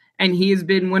month, and he has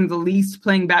been one of the least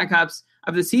playing backups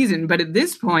of the season. But at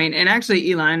this point, and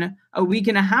actually, Elon, a week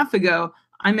and a half ago,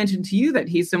 I mentioned to you that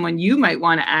he's someone you might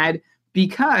want to add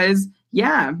because,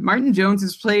 Martin Jones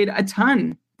has played a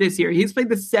ton this year. He's played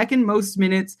the second most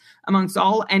minutes amongst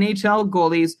all NHL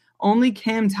goalies. Only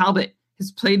Cam Talbot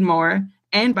has played more.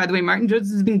 And by the way, Martin Jones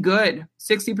has been good.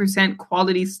 60%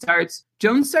 quality starts.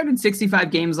 Jones started 65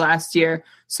 games last year.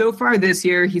 So far this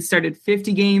year, he started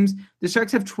 50 games. The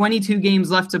Sharks have 22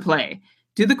 games left to play.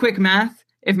 Do the quick math.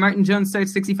 If Martin Jones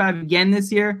starts 65 again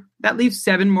this year, that leaves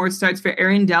 7 more starts for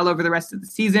Aaron Dell over the rest of the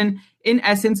season. In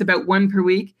essence, about 1 per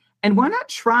week. And why not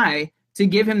try to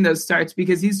give him those starts?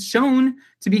 Because he's shown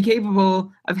to be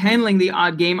capable of handling the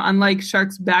odd game, unlike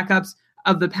Sharks backups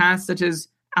of the past, such as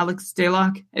Alex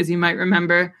Stalock, as you might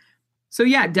remember. So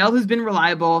Dell has been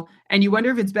reliable, and you wonder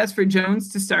if it's best for Jones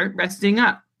to start resting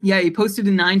up. He posted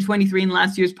a .923 in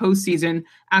last year's postseason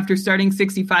after starting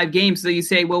 65 games. So you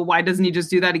say, well, why doesn't he just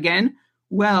do that again?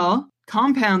 Well,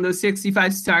 compound those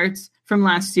 65 starts from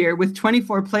last year with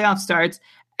 24 playoff starts,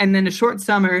 and then a short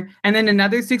summer, and then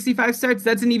another 65 starts.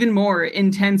 That's an even more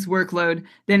intense workload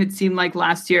than it seemed like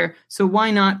last year. So why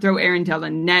not throw Aaron Dell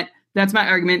in net? That's my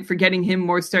argument for getting him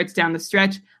more starts down the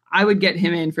stretch. I would get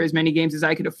him in for as many games as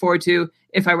I could afford to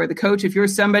if I were the coach. If you're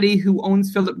somebody who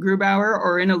owns Philip Grubauer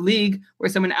or in a league where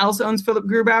someone else owns Philip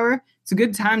Grubauer, it's a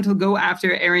good time to go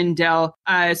after Aaron Dell,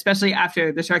 especially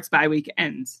after the Sharks bye week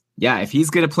ends. Yeah, if he's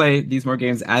going to play these more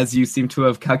games, as you seem to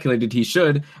have calculated he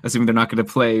should, assuming they're not going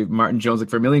to play Martin Jones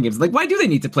for a million games. Like, why do they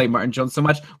need to play Martin Jones so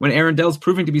much when Aaron Dell's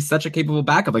proving to be such a capable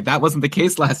backup? Like, that wasn't the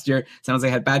case last year. San Jose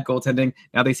had bad goaltending.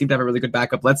 Now they seem to have a really good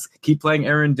backup. Let's keep playing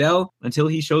Aaron Dell until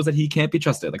he shows that he can't be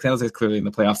trusted. Like, San Jose is clearly in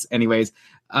the playoffs anyways.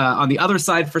 On the other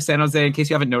side for San Jose, in case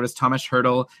you haven't noticed, Tomas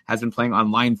Hertl has been playing on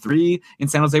line 3 in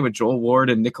San Jose with Joel Ward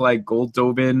and Nikolai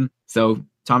Goldobin. So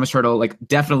Tomas Hertl, like,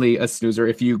 definitely a snoozer.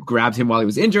 If you grabbed him while he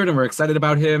was injured and were excited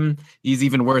about him, he's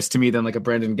even worse to me than like a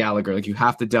Brendan Gallagher. Like, you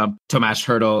have to dump Tomas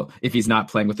Hertl if he's not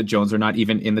playing with the Jones or not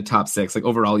even in the top 6. Like,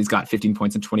 overall, he's got 15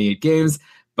 points in 28 games.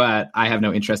 But I have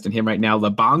no interest in him right now.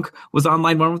 LeBlanc was on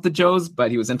line 1 with the Joes, but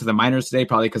he was into the minors today,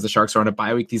 probably because the Sharks are on a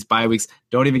bye week. These bye weeks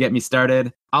don't even get me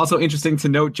started. Also interesting to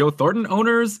note, Joe Thornton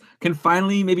owners can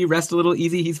finally maybe rest a little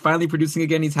easy. He's finally producing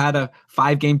again. He's had a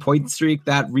 5-game point streak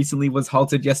that recently was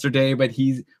halted yesterday, but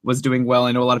he was doing well.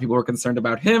 I know a lot of people were concerned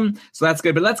about him, so that's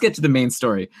good. But let's get to the main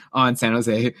story on San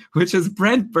Jose, which is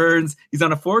Brent Burns. He's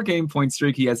on a 4-game point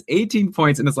streak. He has 18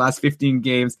 points in his last 15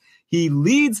 games. He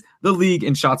leads the league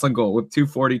in shots on goal with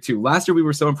 242. Last year, we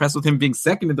were so impressed with him being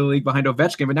second in the league behind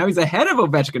Ovechkin, but now he's ahead of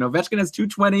Ovechkin. Ovechkin has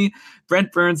 220,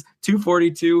 Brent Burns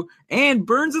 242, and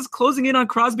Burns is closing in on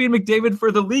Crosby and McDavid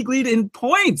for the league lead in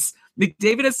points.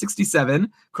 McDavid has 67,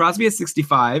 Crosby has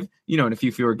 65, in a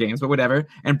few fewer games, but whatever,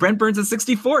 and Brent Burns has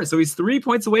 64, so he's 3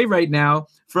 points away right now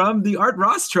from the Art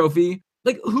Ross Trophy.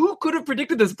 Like, who could have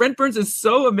predicted this? Brent Burns is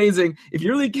so amazing. If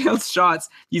your league counts shots,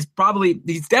 he's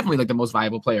definitely like the most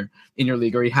viable player in your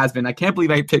league, or he has been. I can't believe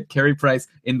I picked Carey Price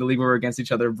in the league where we're against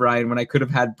each other, Brian, when I could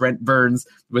have had Brent Burns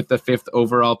with the 5th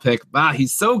overall pick.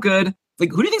 He's so good.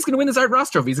 Like, who do you think is going to win this Art Ross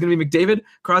Trophy? Is it going to be McDavid,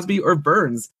 Crosby, or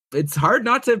Burns? It's hard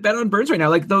not to bet on Burns right now.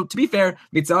 Like, though, to be fair,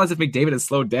 it's not as if McDavid has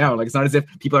slowed down. Like, it's not as if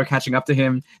people are catching up to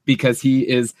him because he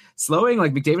is slowing.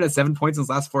 Like, McDavid has 7 points in his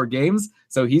last 4 games,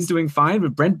 so he's doing fine.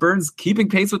 But Brent Burns keeping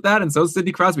pace with that, and so is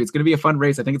Sidney Crosby. It's going to be a fun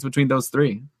race. I think it's between those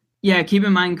 3. Yeah, keep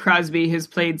in mind Crosby has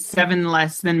played 7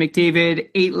 less than McDavid,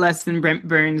 8 less than Brent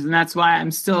Burns, and that's why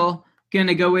I'm still going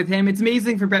to go with him. It's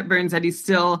amazing for Brent Burns that he's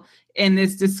still in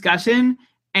this discussion,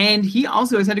 and he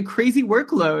also has had a crazy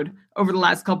workload over the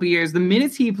last couple of years. The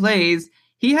minutes he plays,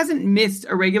 he hasn't missed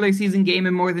a regular season game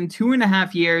in more than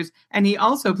 2.5 years, and he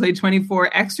also played 24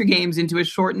 extra games into a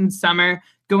shortened summer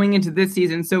going into this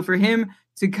season. So for him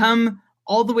to come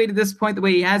all the way to this point the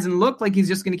way he has and look like he's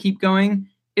just going to keep going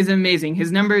is amazing.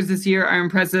 His numbers this year are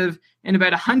impressive in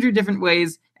about 100 different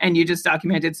ways, and you just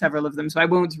documented several of them, so I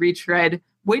won't retread.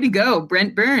 Way to go,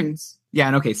 Brent Burns. Yeah,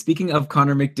 and okay, speaking of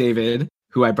Connor McDavid,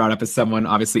 who I brought up as someone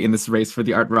obviously in this race for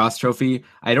the Art Ross Trophy.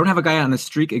 I don't have a guy on the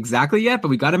streak exactly yet, but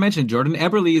we got to mention Jordan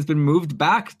Eberle has been moved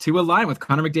back to a line with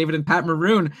Connor McDavid and Pat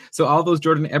Maroon. So all those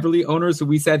Jordan Eberle owners who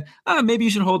we said, maybe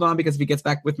you should hold on because if he gets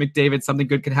back with McDavid, something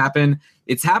good could happen.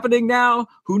 It's happening now.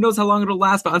 Who knows how long it'll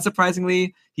last, but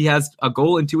unsurprisingly, he has a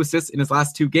goal and 2 assists in his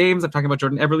last 2 games. I'm talking about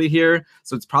Jordan Eberle here.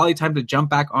 So it's probably time to jump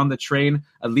back on the train,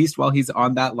 at least while he's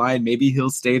on that line. Maybe he'll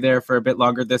stay there for a bit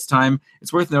longer this time.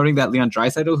 It's worth noting that Leon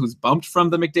Draisaitl, who's bumped from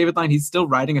the McDavid line, he's still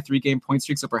riding a 3-game point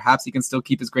streak, so perhaps he can still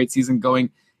keep his great season going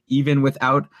even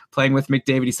without playing with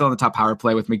McDavid. He's still on the top power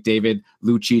play with McDavid,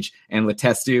 Lucic, and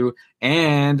Letestu,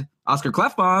 and Oscar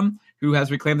Klefbom, who has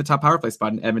reclaimed the top power play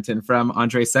spot in Edmonton from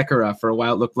Andrei Sekera. For a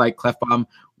while, it looked like Klefbom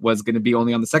was going to be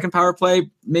only on the second power play.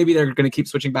 Maybe they're going to keep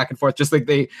switching back and forth, just like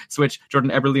they switch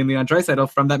Jordan Eberle and Leon Draisaitl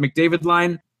from that McDavid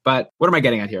line. But what am I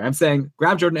getting at here? I'm saying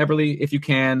grab Jordan Eberle if you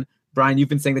can. Brian, you've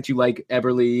been saying that you like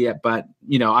Eberle, but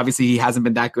obviously he hasn't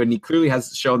been that good, and he clearly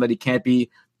has shown that he can't be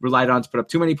relied on to put up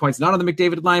too many points, not on the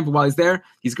McDavid line, but while he's there,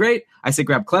 he's great. I say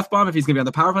grab Klefbom if he's going to be on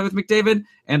the power play with McDavid,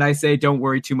 and I say don't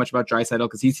worry too much about Draisaitl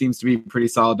because he seems to be pretty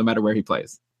solid no matter where he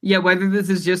plays. Yeah, whether this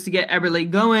is just to get Eberle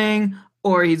going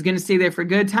or he's going to stay there for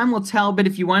good, time will tell, but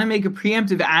if you want to make a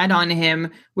preemptive ad on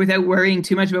him without worrying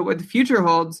too much about what the future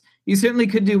holds, you certainly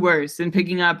could do worse than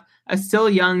picking up a still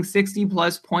young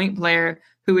 60-plus point player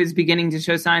who is beginning to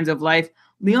show signs of life.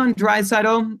 Leon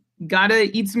Draisaitl got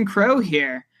to eat some crow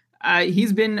here.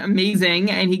 He's been amazing,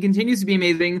 and he continues to be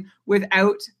amazing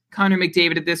without Connor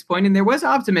McDavid at this point. And there was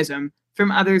optimism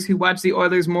from others who watch the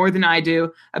Oilers more than I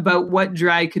do about what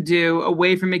Dry could do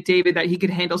away from McDavid, that he could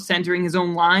handle centering his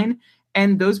own line.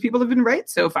 And those people have been right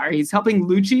so far. He's helping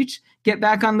Lucic get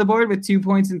back on the board with 2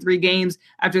 points in 3 games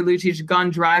after Lucic had gone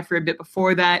dry for a bit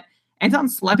before that. Anton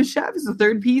Slepyshev is the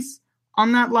third piece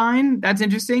on that line. That's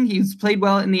interesting. He's played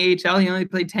well in the AHL. He only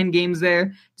played 10 games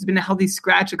there. He's been a healthy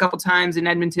scratch a couple times in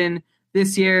Edmonton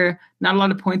this year. Not a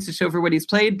lot of points to show for what he's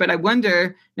played, but I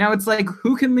wonder, now it's like,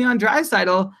 who can Leon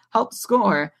Draisaitl help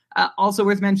score? Also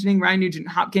worth mentioning, Ryan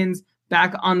Nugent-Hopkins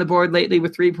back on the board lately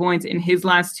with 3 points in his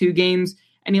last 2 games.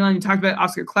 And Elon, you talked about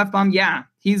Oscar Klefbom. Yeah,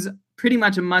 he's pretty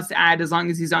much a must-add as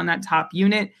long as he's on that top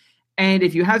unit. And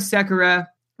if you have Sekera,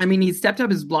 I mean, he's stepped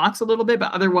up his blocks a little bit,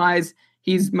 but otherwise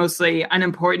he's mostly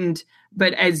unimportant.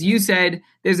 But as you said,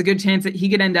 there's a good chance that he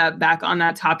could end up back on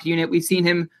that top unit. We've seen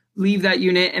him leave that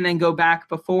unit and then go back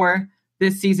before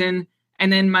this season.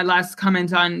 And then my last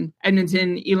comment on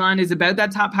Edmonton, Elon, is about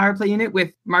that top power play unit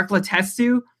with Mark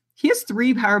Letestu. He has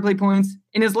 3 power play points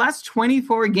in his last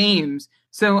 24 games.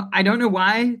 So I don't know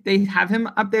why they have him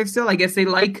up there still. I guess they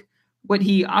like what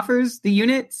he offers the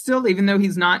unit still, even though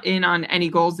he's not in on any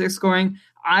goals they're scoring.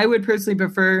 I would personally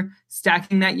prefer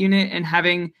stacking that unit and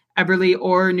having Eberle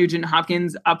or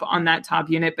Nugent-Hopkins up on that top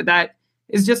unit. But that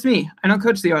is just me. I don't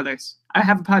coach the Oilers. I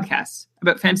have a podcast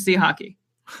about fantasy hockey.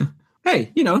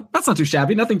 Hey, that's not too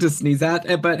shabby. Nothing to sneeze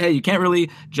at. But hey, you can't really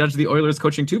judge the Oilers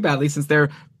coaching too badly since they're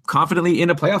confidently in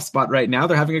a playoff spot right now.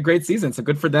 They're having a great season, so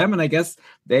good for them. And I guess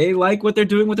they like what they're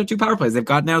doing with their 2 power plays. They've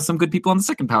got now some good people on the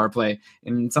second power play,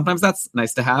 and sometimes that's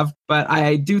nice to have. But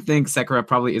I do think Sekera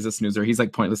probably is a snoozer. He's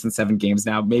like pointless in 7 games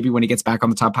now. Maybe when he gets back on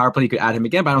the top power play, you could add him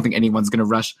again, but I don't think anyone's going to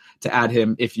rush to add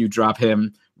him if you drop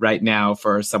him right now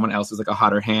for someone else who's like a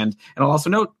hotter hand. And I'll also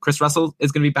note Chris Russell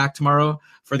is going to be back tomorrow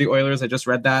for the Oilers. I just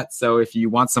read that. So if you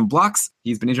want some blocks,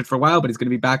 he's been injured for a while, but he's going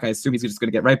to be back. I assume he's just going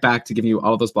to get right back to giving you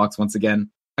all those blocks once again.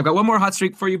 I've got one more hot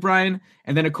streak for you, Brian,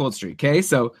 and then a cold streak, okay?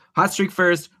 So hot streak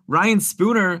first. Ryan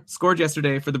Spooner scored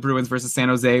yesterday for the Bruins versus San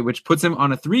Jose, which puts him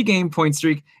on a 3-game point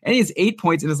streak, and he has 8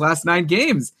 points in his last 9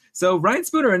 games. So Ryan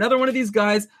Spooner, another one of these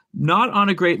guys, not on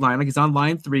a great line. Like, he's on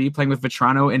line 3, playing with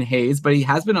Vetrano and Hayes, but he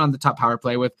has been on the top power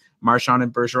play with Marchand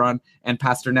and Bergeron and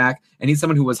Pasternak, and he's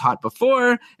someone who was hot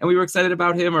before, and we were excited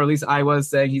about him, or at least I was,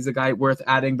 saying he's a guy worth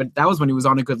adding, but that was when he was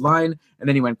on a good line, and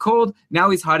then he went cold.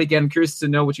 Now he's hot again. I'm curious to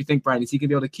know what you think, Brian. Is he going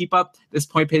to be able to keep up this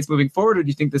point pace moving forward, or do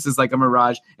you think this is like a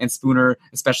mirage, and Spooner,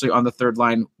 especially on the third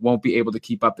line, won't be able to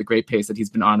keep up the great pace that he's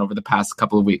been on over the past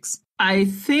couple of weeks? I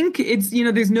think it's,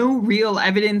 there's no real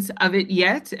evidence of it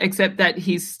yet, except that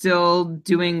he's still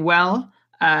doing well.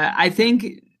 I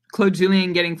think Claude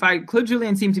Julien getting fired. Claude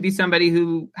Julien seemed to be somebody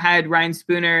who had Ryan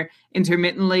Spooner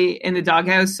intermittently in the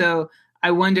doghouse. So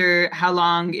I wonder how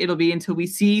long it'll be until we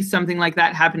see something like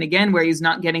that happen again, where he's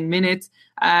not getting minutes.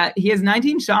 He has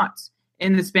 19 shots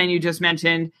in the span you just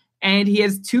mentioned, and he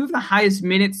has 2 of the highest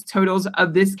minutes totals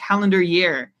of this calendar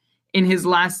year in his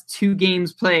last 2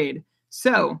 games played.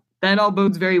 So that all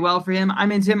bodes very well for him.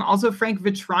 I'm into him. Also, Frank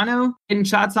Vetrano getting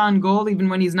shots on goal, even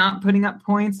when he's not putting up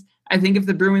points. I think if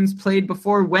the Bruins played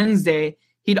before Wednesday,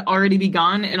 he'd already be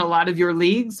gone in a lot of your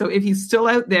leagues. So if he's still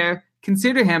out there,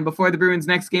 consider him before the Bruins'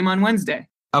 next game on Wednesday.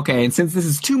 Okay, and since this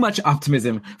is too much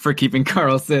optimism for keeping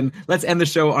Karlsson, let's end the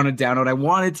show on a down note. I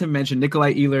wanted to mention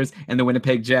Nikolai Ehlers and the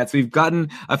Winnipeg Jets. We've gotten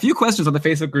a few questions on the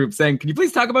Facebook group saying, can you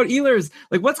please talk about Ehlers?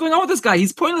 Like, what's going on with this guy?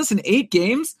 He's pointless in 8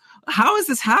 games. How is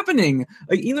this happening?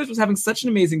 Like, Ehlers was having such an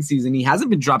amazing season. He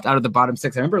hasn't been dropped out of the bottom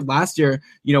 6. I remember last year,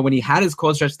 when he had his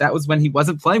cold stretch, that was when he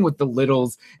wasn't playing with the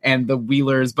Littles and the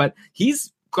Wheelers, but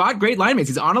he's got great line mates.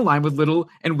 He's on a line with Little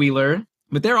and Wheeler,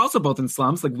 but they're also both in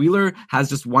slumps. Like, Wheeler has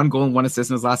just 1 goal and 1 assist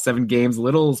in his last 7 games.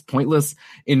 Little's pointless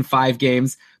in 5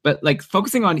 games. But like,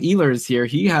 focusing on Ehlers here,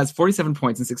 he has 47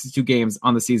 points in 62 games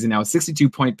on the season now, a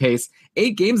 62-point pace.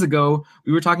 8 games ago,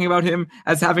 we were talking about him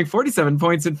as having 47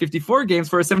 points in 54 games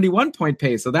for a 71-point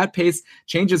pace. So that pace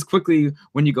changes quickly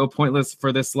when you go pointless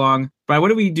for this long. But what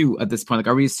do we do at this point? Like,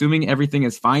 are we assuming everything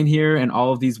is fine here and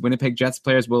all of these Winnipeg Jets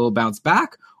players will bounce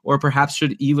back? Or perhaps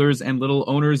should Ehlers and Little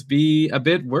owners be a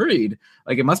bit worried?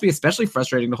 Like, it must be especially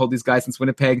frustrating to hold these guys since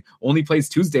Winnipeg only plays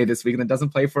Tuesday this week and then doesn't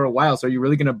play for a while. So are you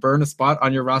really going to burn a spot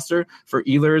on your roster for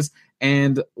Ehlers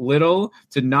and Little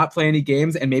to not play any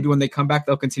games, and maybe when they come back,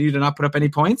 they'll continue to not put up any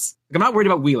points? Like, I'm not worried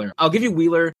about Wheeler. I'll give you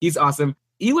Wheeler. He's awesome.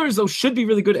 Ehlers, though, should be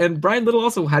really good, and Brian Little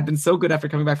also had been so good after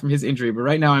coming back from his injury, but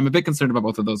right now I'm a bit concerned about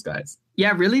both of those guys.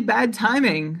 Yeah, really bad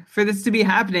timing for this to be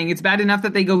happening. It's bad enough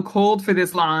that they go cold for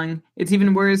this long. It's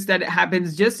even worse that it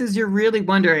happens just as you're really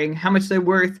wondering how much they're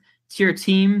worth to your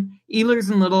team.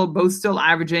 Ehlers and Little both still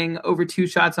averaging over 2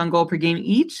 shots on goal per game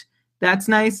each. That's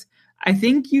nice. I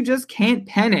think you just can't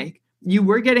panic. You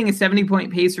were getting a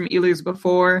 70-point pace from Ehlers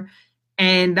before,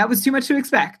 and that was too much to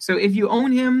expect. So if you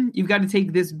own him, you've got to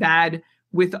take this bad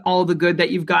with all the good that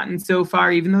you've gotten so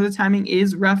far, even though the timing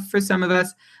is rough for some of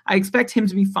us. I expect him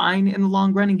to be fine in the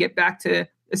long run and get back to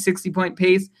a 60-point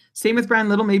pace. Same with Brian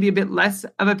Little, maybe a bit less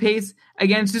of a pace.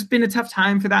 Again, it's just been a tough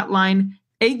time for that line.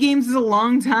 8 games is a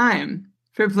long time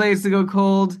for players to go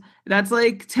cold. That's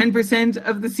like 10%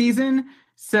 of the season.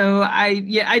 So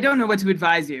I don't know what to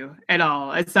advise you at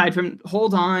all, aside from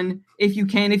hold on if you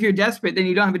can. If you're desperate, then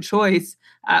you don't have a choice.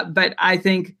 But I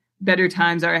think better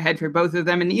times are ahead for both of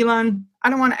them. And Elon, I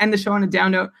don't want to end the show on a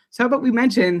down note. So how about we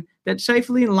mention that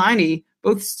Scheifele and Laine,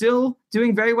 both still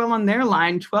doing very well on their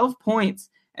line, 12 points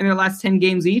in their last 10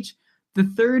 games each. The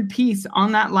third piece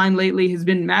on that line lately has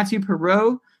been Mathieu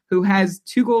Perreault, who has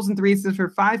 2 goals and 3 assists for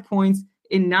 5 points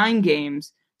in 9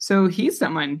 games. So he's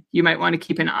someone you might want to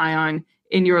keep an eye on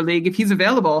in your league. If he's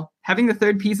available, having the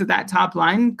third piece of that top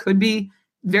line could be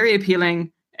very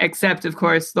appealing, except, of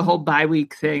course, the whole bye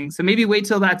week thing. So maybe wait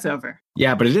till that's over.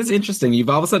 Yeah, but it is interesting. You've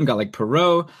all of a sudden got like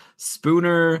Perreault,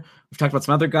 Spooner. We've talked about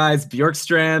some other guys,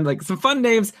 Bjorkstrand, like some fun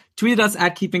names. Tweet us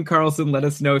at Keeping Karlsson. Let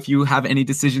us know if you have any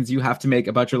decisions you have to make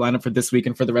about your lineup for this week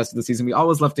and for the rest of the season. We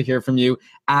always love to hear from you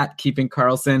at Keeping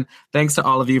Karlsson. Thanks to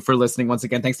all of you for listening once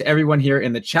again. Thanks to everyone here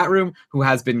in the chat room who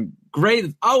has been great.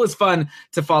 It's always fun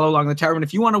to follow along the chat room. And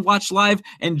if you want to watch live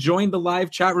and join the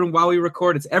live chat room while we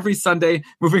record, it's every Sunday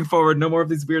moving forward. No more of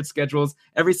these weird schedules.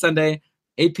 Every Sunday,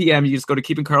 8 p.m. You just go to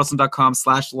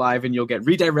keepingkarlsson.com/live and you'll get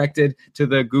redirected to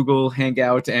the Google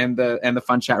Hangout and the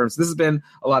fun chat room. So this has been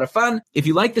a lot of fun. If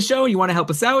you like the show and you want to help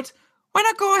us out, why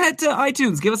not go ahead to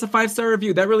iTunes? Give us a 5-star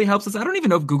review. That really helps us. I don't even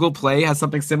know if Google Play has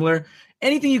something similar.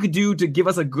 Anything you could do to give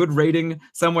us a good rating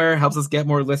somewhere helps us get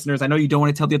more listeners. I know you don't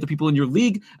want to tell the other people in your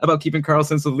league about Keeping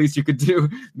Karlsson, so the least you could do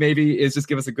maybe is just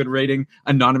give us a good rating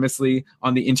anonymously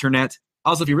on the internet.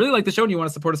 Also, if you really like the show and you want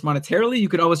to support us monetarily, you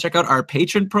could always check out our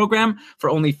Patreon program for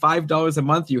only $5 a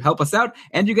month. You help us out,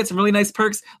 and you get some really nice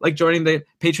perks like joining the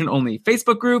Patreon-only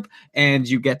Facebook group, and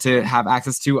you get to have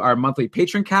access to our monthly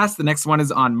Patreon cast. The next one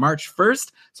is on March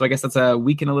 1st, so I guess that's a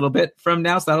week and a little bit from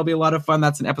now, so that'll be a lot of fun.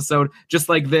 That's an episode just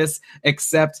like this,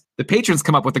 except the patrons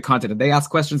come up with the content, and they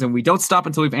ask questions, and we don't stop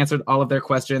until we've answered all of their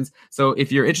questions. So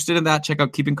if you're interested in that, check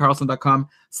out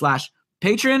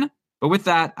keepingkarlsson.com/Patreon. But with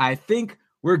that, I think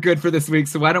we're good for this week,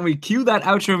 so why don't we cue that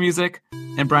outro music,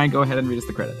 and Brian, go ahead and read us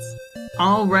the credits.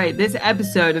 All right, this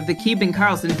episode of the Keeping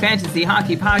Karlsson Fantasy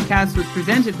Hockey Podcast was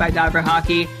presented by Dobber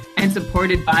Hockey and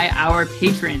supported by our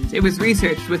patrons. It was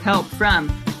researched with help from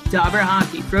Dobber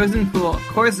Hockey, Frozen Pool,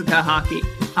 Corsica Hockey,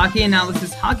 Hockey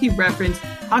Analysis, Hockey Reference,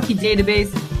 Hockey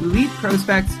Database, Elite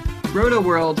Prospects, Roto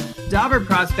World, Dobber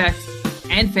Prospects,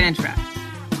 and Fantrax.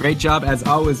 Great job as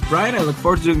always, Brian. I look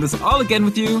forward to doing this all again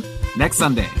with you next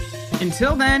Sunday.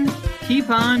 Until then, keep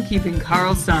on keeping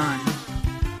Karlsson.